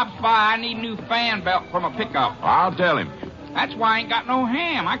he stops by, I need a new fan belt from a pickup. I'll tell him. That's why I ain't got no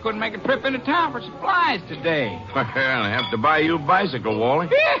ham. I couldn't make a trip into town for supplies today. Well, I'll have to buy you a bicycle, Wally.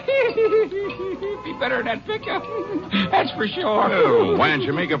 Be better than that pickup. That's for sure. Well, why don't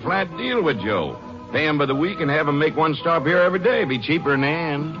you make a flat deal with Joe? Pay him by the week and have him make one stop here every day. Be cheaper than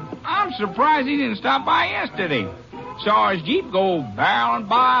Ann. I'm surprised he didn't stop by yesterday. Saw his Jeep go barreling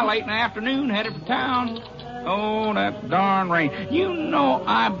by late in the afternoon, headed for town. Oh, that darn rain. You know,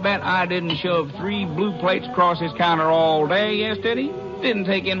 I bet I didn't shove 3 blue plates across his counter all day yesterday. Didn't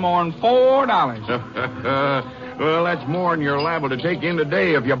take in more than $4. Well, that's more than you're liable to take in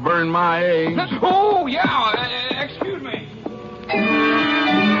today if you burn my eggs. Oh, yeah. Excuse me.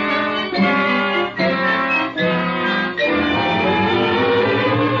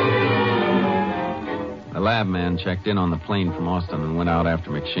 The lab man checked in on the plane from Austin and went out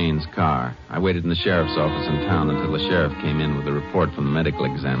after McShane's car. I waited in the sheriff's office in town until the sheriff came in with a report from the medical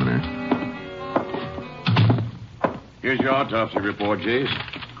examiner. Here's your autopsy report, Jace.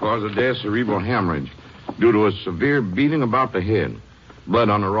 Cause of death, cerebral hemorrhage. Due to a severe beating about the head. Blood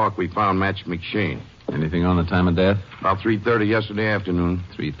on the rock we found matched McShane. Anything on the time of death? About 3:30 yesterday afternoon.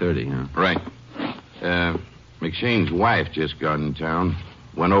 3:30, huh? Right. McShane's wife just got in town.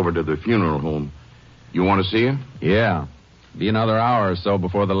 went over to the funeral home. You want to see her? Yeah. Be another hour or so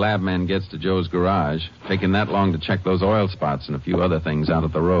before the lab man gets to Joe's garage. Taking that long to check those oil spots and a few other things out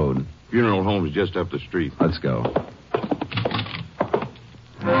at the road. Funeral home's just up the street. Let's go.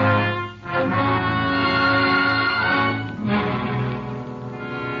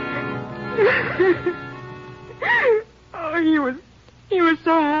 Oh, he was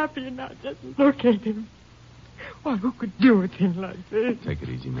so happy, and I just look at him. Why, who could do a thing like this? Take it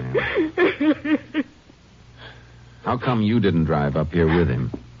easy, man. How come you didn't drive up here with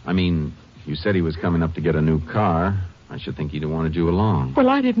him? I mean, you said he was coming up to get a new car. I should think he'd have wanted you along. Well,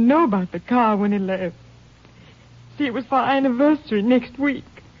 I didn't know about the car when he left. See, it was for our anniversary next week.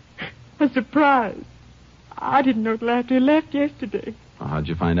 A surprise. I didn't know till after he left yesterday. Well, how'd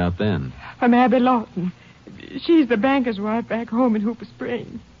you find out then? From Abby Lawton. She's the banker's wife back home in Hooper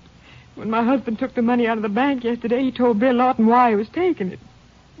Springs. When my husband took the money out of the bank yesterday, he told Bill Lawton why he was taking it.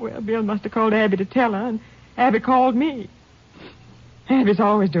 Well, Bill must have called Abby to tell her, and Abby called me. Abby's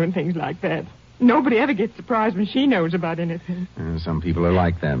always doing things like that. Nobody ever gets surprised when she knows about anything. Some people are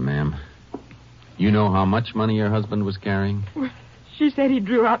like that, ma'am. You know how much money your husband was carrying? Well, she said he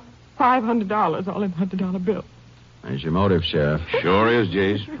drew out $500, all in $100 bills. There's your motive, Sheriff. Sure is,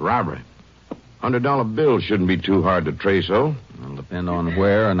 Jace. Robbery. $100 bills shouldn't be too hard to trace, oh? It'll depend on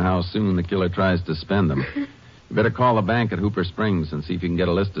where and how soon the killer tries to spend them. You better call the bank at Hooper Springs and see if you can get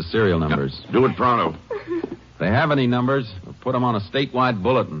a list of serial numbers. Yeah, do it pronto. If they have any numbers, we'll put them on a statewide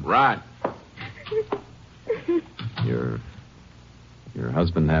bulletin. Right. Your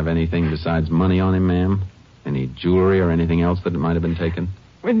husband have anything besides money on him, ma'am? Any jewelry or anything else that might have been taken?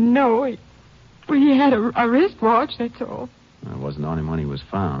 Well, no. He had a wristwatch, that's all. It wasn't on him when he was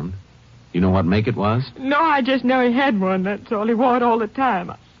found. You know what make it was? No, I just know he had one, that's all. He wore it all the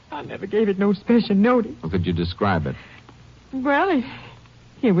time. I never gave it no special notice. How could you describe it? Well,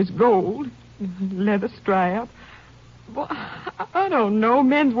 it was gold, leather strap. Well, I don't know.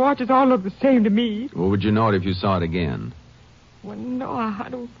 Men's watches all look the same to me. Well, would you know it if you saw it again? Well, no, I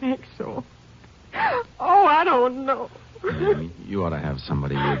don't think so. Oh, I don't know. You ought to have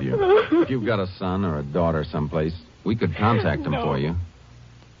somebody with you. If you've got a son or a daughter someplace, we could contact them for you.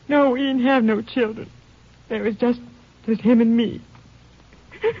 No, we didn't have no children. There was just him and me.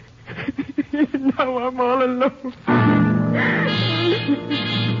 Now I'm all alone.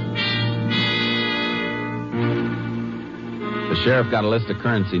 The sheriff got a list of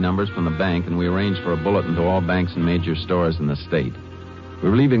currency numbers from the bank, and we arranged for a bulletin to all banks and major stores in the state. We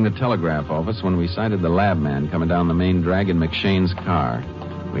were leaving the telegraph office when we sighted the lab man coming down the main drag in McShane's car.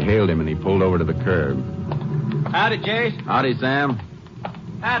 We hailed him, and he pulled over to the curb. Howdy, Jace. Howdy, Sam.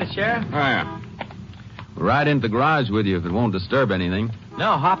 Howdy, Sheriff. Hiya. We'll ride into the garage with you if it won't disturb anything.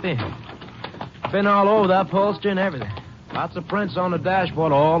 No, hop in. Been all over the upholstery and everything. Lots of prints on the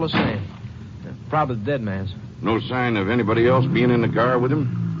dashboard, all the same. Probably the dead man's. No sign of anybody else being in the car with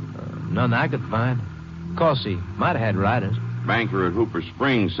him? None I could find. Of course, he might have had riders. Banker at Hooper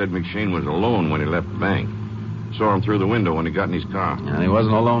Springs said McShane was alone when he left the bank. Saw him through the window when he got in his car. And he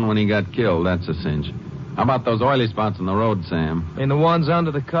wasn't alone when he got killed, that's a cinch. How about those oily spots on the road, Sam? And the ones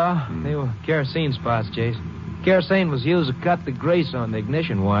under the car? They were kerosene spots, Chase. Kerosene was used to cut the grease on the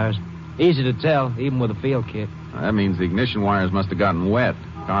ignition wires. Easy to tell, even with a field kit. That means the ignition wires must have gotten wet.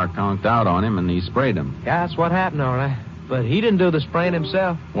 Car conked out on him, and he sprayed them. Yeah, that's what happened, all right. But he didn't do the spraying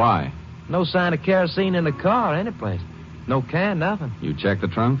himself. Why? No sign of kerosene in the car, any place. No can, nothing. You checked the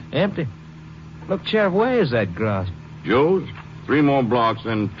trunk? Empty. Look, Sheriff, where is that garage? Joe's. 3 more blocks,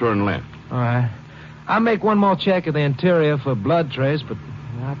 then turn left. All right. I'll make one more check of the interior for blood trace, but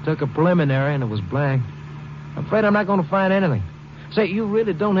I took a preliminary and it was blank. I'm afraid I'm not going to find anything. Say, you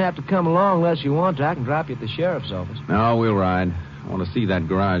really don't have to come along unless you want to. I can drop you at the sheriff's office. No, we'll ride. I want to see that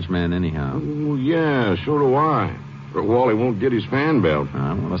garage man anyhow. Oh, yeah, so do I. But Wally won't get his fan belt.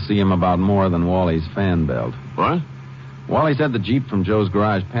 I want to see him about more than Wally's fan belt. What? Wally said the Jeep from Joe's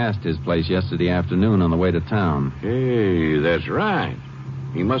garage passed his place yesterday afternoon on the way to town. Hey, that's right.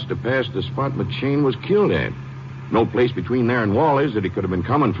 He must have passed the spot McShane was killed at. No place between there and Wally's that he could have been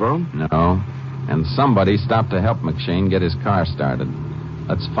coming from. No. And somebody stopped to help McShane get his car started.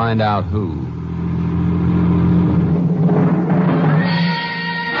 Let's find out who.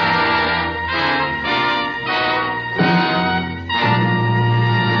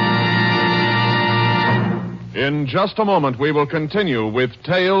 In just a moment, we will continue with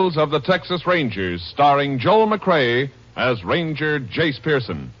Tales of the Texas Rangers, starring Joel McCrea as Ranger Jace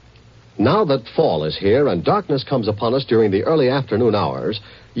Pearson. Now that fall is here and darkness comes upon us during the early afternoon hours,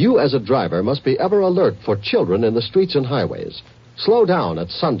 you as a driver must be ever alert for children in the streets and highways. Slow down at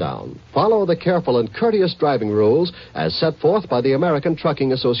sundown. Follow the careful and courteous driving rules as set forth by the American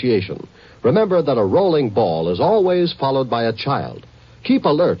Trucking Association. Remember that a rolling ball is always followed by a child. Keep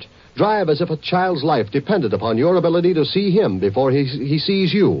alert. Drive as if a child's life depended upon your ability to see him before he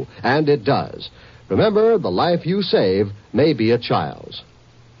sees you, and it does. Remember, the life you save may be a child's.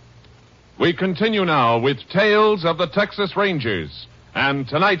 We continue now with Tales of the Texas Rangers, and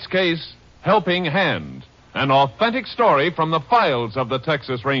tonight's case, Helping Hand, an authentic story from the files of the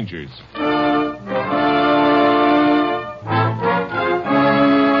Texas Rangers.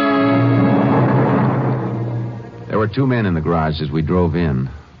 There were two men in the garage as we drove in.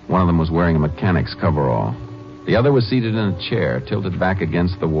 One of them was wearing a mechanic's coverall. The other was seated in a chair, tilted back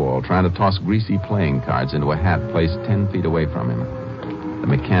against the wall, trying to toss greasy playing cards into a hat placed 10 feet away from him. The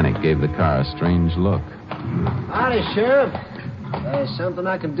mechanic gave the car a strange look. Howdy, Sheriff. Something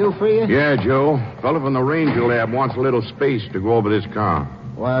I can do for you? Yeah, Joe. Fellow from the Ranger Lab wants a little space to go over this car.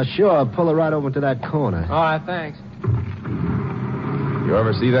 Well, sure. I'll pull it right over to that corner. All right, thanks. You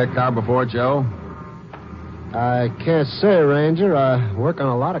ever see that car before, Joe? I can't say, Ranger. I work on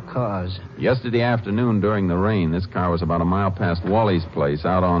a lot of cars. Yesterday afternoon during the rain, this car was about a mile past Wally's place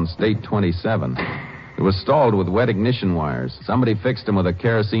out on State 27. It was stalled with wet ignition wires. Somebody fixed them with a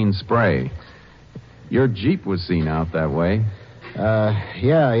kerosene spray. Your Jeep was seen out that way.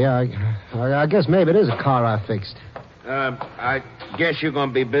 Yeah. I guess maybe it is a car I fixed. I guess you're going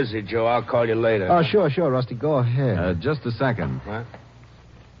to be busy, Joe. I'll call you later. Oh, sure, Rusty. Go ahead. Just a second. What?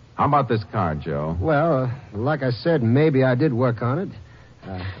 How about this car, Joe? Well, like I said, maybe I did work on it.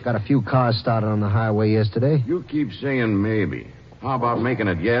 Got a few cars started on the highway yesterday. You keep saying maybe. How about making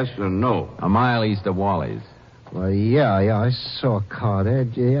it yes or no? A mile east of Wally's. Well, yeah, I saw a car there.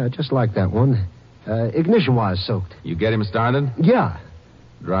 Yeah, just like that one. Ignition wires soaked. You get him started? Yeah.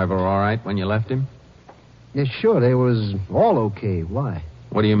 Driver all right when you left him? Yeah, sure. They was all okay. Why?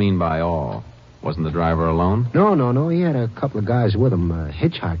 What do you mean by all? Wasn't the driver alone? No. He had a couple of guys with him,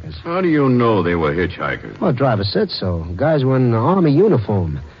 hitchhikers. How do you know they were hitchhikers? Well, the driver said so. Guys were in Army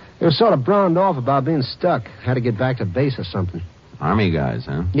uniform. They were sort of browned off about being stuck. Had to get back to base or something. Army guys,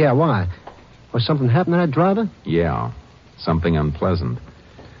 huh? Yeah, why? Was something happened to that driver? Yeah, something unpleasant.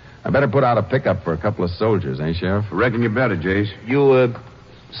 I better put out a pickup for a couple of soldiers, eh, Sheriff? Reckon you better, Jace. You,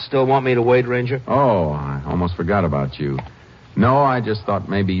 still want me to wait, Ranger? Oh, I almost forgot about you. No, I just thought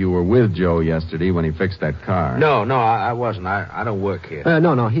maybe you were with Joe yesterday when he fixed that car. No, I wasn't. I don't work here.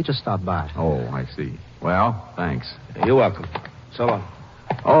 No, he just stopped by. Oh, I see. Well, thanks. You're welcome. So long.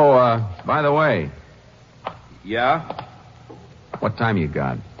 Oh, by the way. Yeah? What time you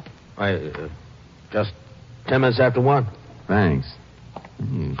got? Just 10 minutes after 1. Thanks.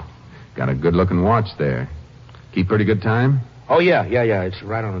 You got a good-looking watch there. Keep pretty good time? Oh, yeah. It's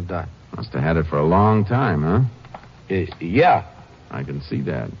right on the dot. Must have had it for a long time, huh? Yeah. I can see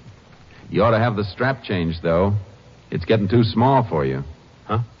that. You ought to have the strap changed, though. It's getting too small for you.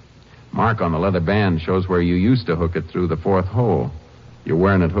 Huh? Mark on the leather band shows where you used to hook it through the 4th hole. You're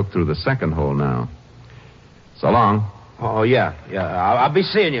wearing it hooked through the 2nd hole now. So long. Oh, yeah. I'll be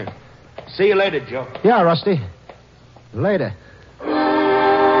seeing you. See you later, Joe. Yeah, Rusty. Later.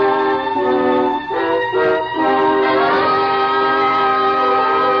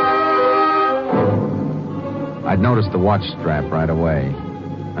 I'd noticed the watch strap right away.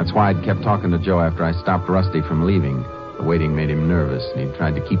 That's why I'd kept talking to Joe after I stopped Rusty from leaving. The waiting made him nervous, and he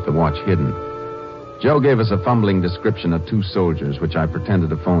tried to keep the watch hidden. Joe gave us a fumbling description of 2 soldiers, which I pretended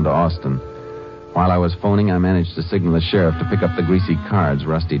to phone to Austin. While I was phoning, I managed to signal the sheriff to pick up the greasy cards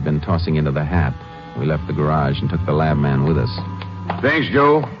Rusty'd been tossing into the hat. We left the garage and took the lab man with us. Thanks,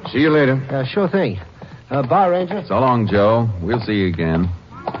 Joe. See you later. Sure thing. Bye, Ranger. So long, Joe. We'll see you again.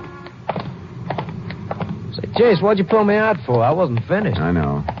 Say, Jace, what'd you pull me out for? I wasn't finished. I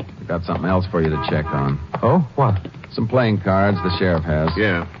know. I got something else for you to check on. Oh? What? Some playing cards the sheriff has.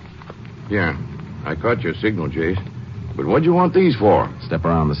 Yeah. I caught your signal, Jace. But what'd you want these for? Step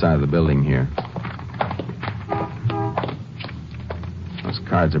around the side of the building here. Those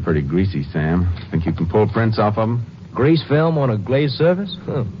cards are pretty greasy, Sam. Think you can pull prints off of them? Grease film on a glazed surface?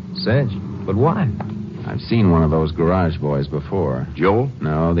 Cinch. But why? I've seen one of those garage boys before. Joe?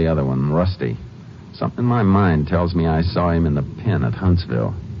 No, the other one, Rusty. Something in my mind tells me I saw him in the pen at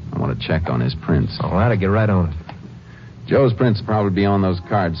Huntsville. I want to check on his prints. All right, I'll get right on it. Joe's prints will probably be on those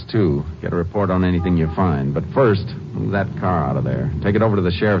cards, too. Get a report on anything you find. But first, move that car out of there. Take it over to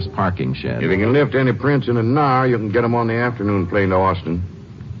the sheriff's parking shed. If you can lift any prints in an hour, you can get them on the afternoon plane to Austin.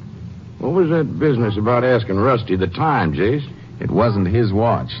 What was that business about asking Rusty the time, Jace? It wasn't his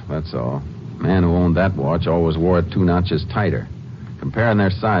watch, that's all. The man who owned that watch always wore it 2 notches tighter. Comparing their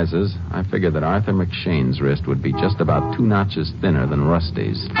sizes, I figured that Arthur McShane's wrist would be just about 2 notches thinner than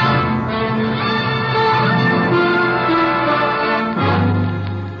Rusty's.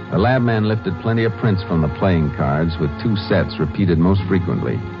 The lab man lifted plenty of prints from the playing cards with 2 sets repeated most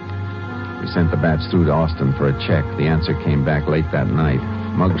frequently. We sent the batch through to Austin for a check. The answer came back late that night.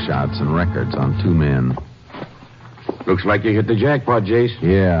 Mugshots and records on 2 men. Looks like you hit the jackpot, Jace.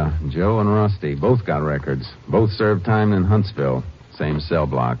 Yeah, Joe and Rusty both got records. Both served time in Huntsville. Same cell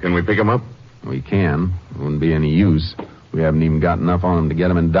block. Can we pick them up? We can. Wouldn't be any use. We haven't even got enough on them to get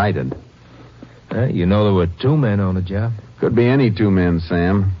them indicted. You know there were 2 men on the job. Could be any 2 men,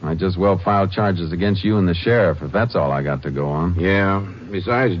 Sam. I just well file charges against you and the sheriff, if that's all I got to go on. Yeah.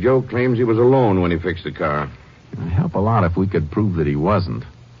 Besides, Joe claims he was alone when he fixed the car. It'd help a lot if we could prove that he wasn't.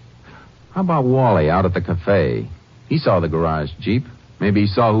 How about Wally out at the cafe? He saw the garage Jeep. Maybe he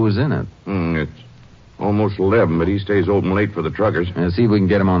saw who was in it. It's almost 11, but he stays open late for the truckers. See if we can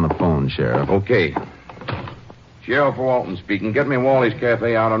get him on the phone, Sheriff. Okay. Sheriff Walton speaking. Get me Wally's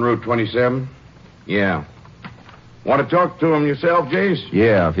Cafe out on Route 27. Yeah. Want to talk to him yourself, Jace?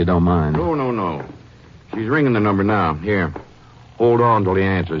 Yeah, if you don't mind. No. She's ringing the number now. Here. Hold on till he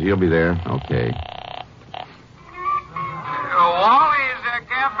answers. He'll be there. Okay. Wally's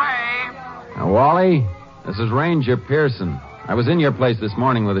Cafe. Wally, this is Ranger Pearson. I was in your place this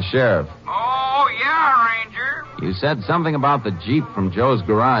morning with the sheriff. Oh, yeah, Ranger. You said something about the Jeep from Joe's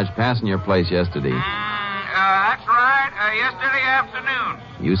garage passing your place yesterday. That's right. Yesterday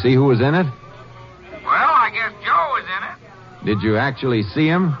afternoon. You see who was in it? Well, I guess Joe was in it. Did you actually see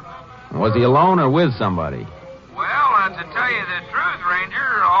him? Was he alone or with somebody? Well, to tell you the truth, Ranger,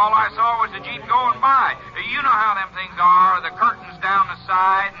 all I saw was the Jeep going by. You know how them things are, the curtains down the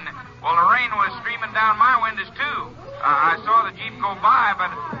side, and, well, the rain was streaming down my windows, too. I saw the Jeep go by,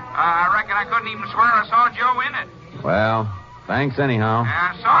 but I reckon I couldn't even swear I saw Joe in it. Well, thanks anyhow.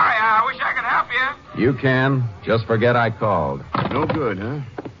 Sorry, I wish I could help you. You can. Just forget I called. No good, huh?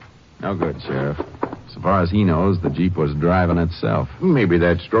 No good, Sheriff. So far as he knows, the Jeep was driving itself. Maybe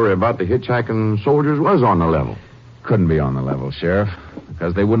that story about the hitchhiking soldiers was on the level. Couldn't be on the level, Sheriff,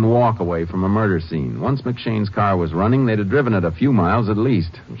 because they wouldn't walk away from a murder scene. Once McShane's car was running, they'd have driven it a few miles at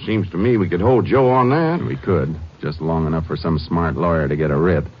least. It seems to me we could hold Joe on that. We could, just long enough for some smart lawyer to get a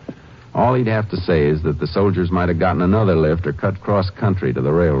writ. All he'd have to say is that the soldiers might have gotten another lift or cut cross-country to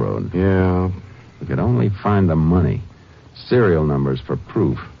the railroad. Yeah. We could only find the money. Serial numbers for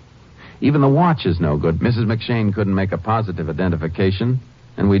proof. Even the watch is no good. Mrs. McShane couldn't make a positive identification,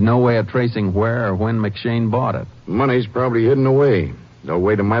 and we'd no way of tracing where or when McShane bought it. Money's probably hidden away. They'll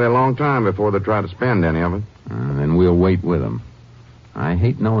wait a mighty long time before they try to spend any of it. Then we'll wait with them. I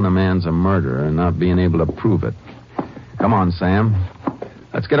hate knowing a man's a murderer and not being able to prove it. Come on, Sam.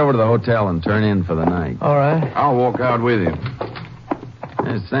 Let's get over to the hotel and turn in for the night. All right. I'll walk out with you.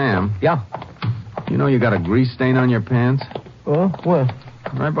 Hey, Sam. Yeah? You know you got a grease stain on your pants? Oh, where?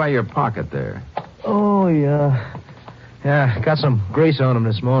 Right by your pocket there. Oh, yeah. Yeah, got some grease on him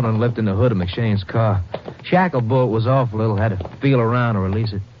this morning lifting the hood of McShane's car. Shackle bolt was off a little. Had to feel around to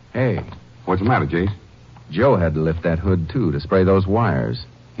release it. Hey. What's the matter, Jace? Joe had to lift that hood, too, to spray those wires.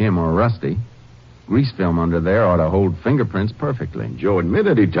 Him or Rusty. Grease film under there ought to hold fingerprints perfectly. Joe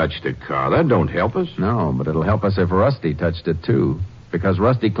admitted he touched the car. That don't help us. No, but it'll help us if Rusty touched it, too. Because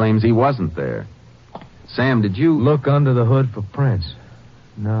Rusty claims he wasn't there. Sam, did you... Look under the hood for prints.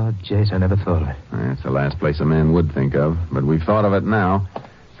 No, Jace, I never thought of it. That's the last place a man would think of, but we've thought of it now.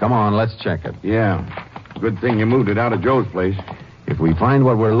 Come on, let's check it. Yeah. Good thing you moved it out of Joe's place. If we find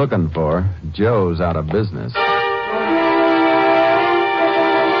what we're looking for, Joe's out of business.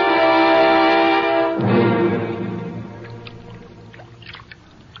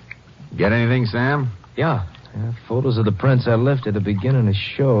 Get anything, Sam? Yeah. Photos of the prints I left at the beginning of the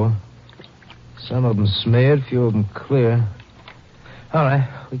show. Some of them smeared, few of them clear. All right,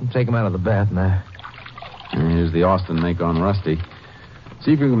 we can take them out of the bath now. Here's the Austin make on Rusty.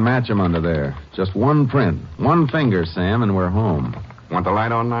 See if you can match them under there. Just one print, one finger, Sam, and we're home. Want the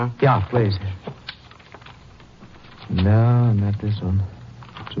light on now? Yeah, please. No, not this one.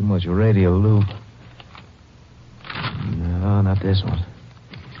 Too much radio loop. No, not this one.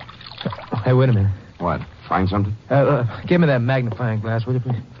 Hey, wait a minute. What? Find something? Give me that magnifying glass, will you,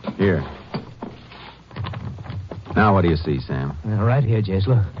 please? Here. Now, what do you see, Sam? Right here, Jace.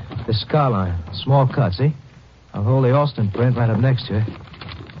 Look. The scar line. Small cut, see? I'll hold the Austin print right up next to it.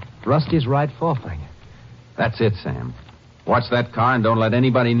 Rusty's right forefinger. That's it, Sam. Watch that car and don't let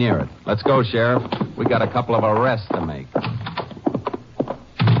anybody near it. Let's go, Sheriff. We got a couple of arrests to make.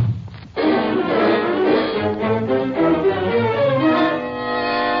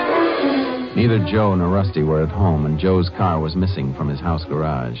 Neither Neither Joe nor Rusty were at home, and Joe's car was missing from his house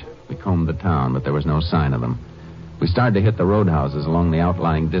garage. We combed the town, but there was no sign of them. We started to hit the roadhouses along the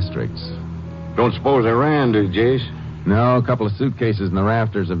outlying districts. Don't suppose they ran, do you, Jace? No, a couple of suitcases in the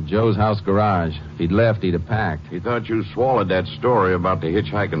rafters of Joe's house garage. If he'd left, he'd have packed. He thought you swallowed that story about the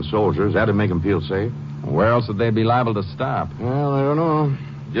hitchhiking soldiers. That'd make him feel safe. Where else would they be liable to stop? Well, I don't know.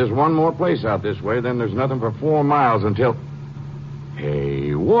 Just one more place out this way, then there's nothing for 4 miles until...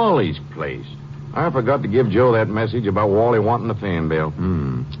 Hey, Wally's place. I forgot to give Joe that message about Wally wanting the fan belt.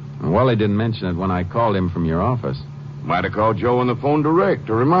 Wally didn't mention it when I called him from your office. Might have called Joe on the phone direct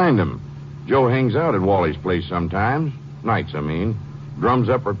to remind him. Joe hangs out at Wally's place sometimes. Nights, I mean. Drums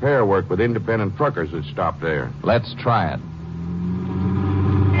up repair work with independent truckers that stop there. Let's try it.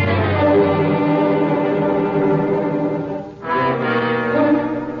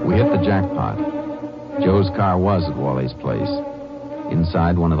 We hit the jackpot. Joe's car was at Wally's place.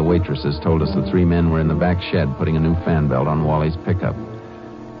 Inside, one of the waitresses told us the 3 men were in the back shed putting a new fan belt on Wally's pickup.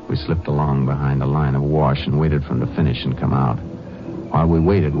 We slipped along behind a line of wash and waited for him to finish and come out. While we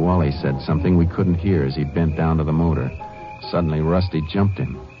waited, Wally said something we couldn't hear as he bent down to the motor. Suddenly, Rusty jumped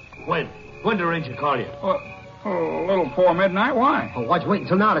him. When? When did Ranger call you? A little before midnight. Why? Oh, why'd you wait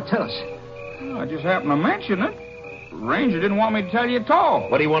until now to tell us? I just happened to mention it. Ranger didn't want me to tell you at all.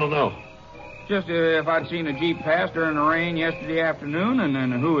 What do you want to know? Just if I'd seen a Jeep pass during the rain yesterday afternoon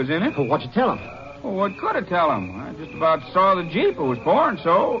and who was in it. Well, what'd you tell him? Well, what could I tell him? I just about saw the Jeep. It was pouring,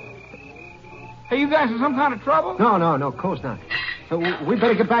 so... Hey, you guys in some kind of trouble? No, of course not. So we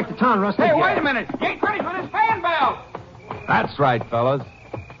better get back to town, Rusty. Hey, wait a minute. You ain't ready for this fan belt. That's right, fellas.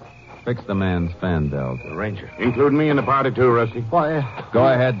 Fix the man's fan belt. The Ranger. Include me in the party, too, Rusty. Why, Go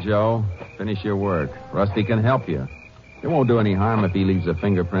ahead, Joe. Finish your work. Rusty can help you. It won't do any harm if he leaves a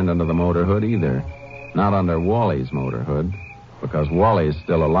fingerprint under the motor hood either. Not under Wally's motor hood, because Wally's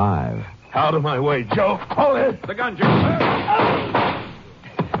still alive. Out of my way, Joe. Hold it. The gun, Joe.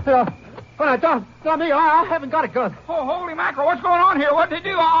 Don't me. I haven't got a gun. Oh, holy mackerel. What's going on here? What'd they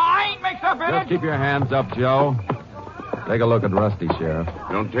do? I ain't mixed up in Just it. keep your hands up, Joe. Take a look at Rusty, Sheriff.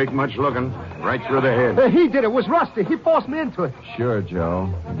 Don't take much looking. Right through the head. He did it. It was Rusty. He forced me into it. Sure,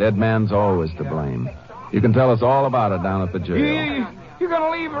 Joe. A dead man's always to blame. You can tell us all about it down at the jail. You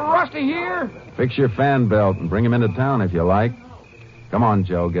gonna leave Rusty here? Fix your fan belt and bring him into town if you like. Come on,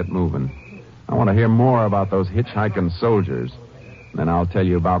 Joe, get moving. I want to hear more about those hitchhiking soldiers. Then I'll tell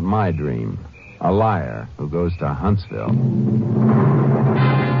you about my dream. A liar who goes to Huntsville.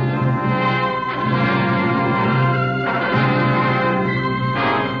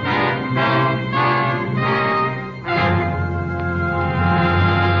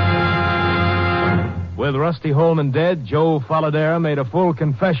 With Rusty Holman dead, Joe Folladera made a full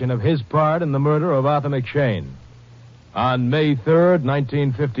confession of his part in the murder of Arthur McShane. On May 3rd,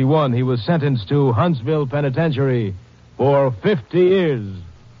 1951, he was sentenced to Huntsville Penitentiary for 50 years.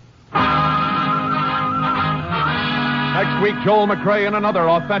 Next week, Joel McCrea in another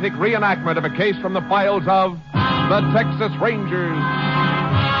authentic reenactment of a case from the files of the Texas Rangers.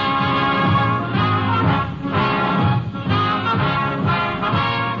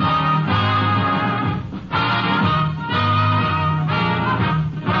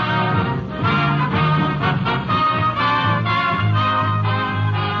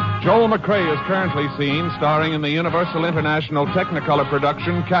 Joel McCrea is currently seen starring in the Universal International Technicolor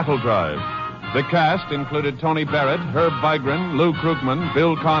production Cattle Drive. The cast included Tony Barrett, Herb Vigran, Lou Krugman,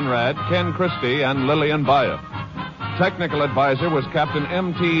 Bill Conrad, Ken Christie, and Lillian Byatt. Technical advisor was Captain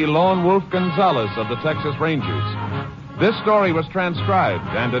M.T. Lone Wolf Gonzalez of the Texas Rangers. This story was transcribed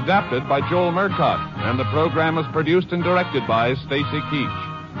and adapted by Joel Murcott, and the program was produced and directed by Stacy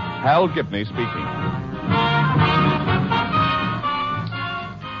Keach. Hal Gibney speaking.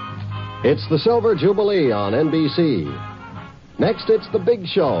 It's the Silver Jubilee on NBC. Next, it's The Big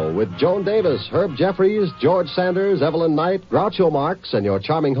Show with Joan Davis, Herb Jeffries, George Sanders, Evelyn Knight, Groucho Marx, and your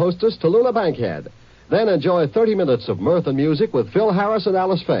charming hostess, Tallulah Bankhead. Then enjoy 30 minutes of mirth and music with Phil Harris and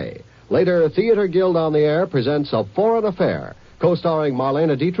Alice Faye. Later, Theater Guild on the Air presents A Foreign Affair, co-starring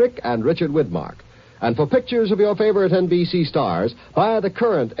Marlene Dietrich and Richard Widmark. And for pictures of your favorite NBC stars, buy the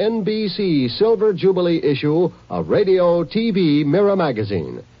current NBC Silver Jubilee issue of Radio TV Mirror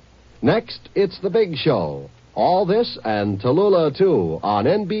Magazine. Next, it's The Big Show. All this and Tallulah, too, on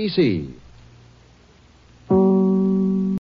NBC.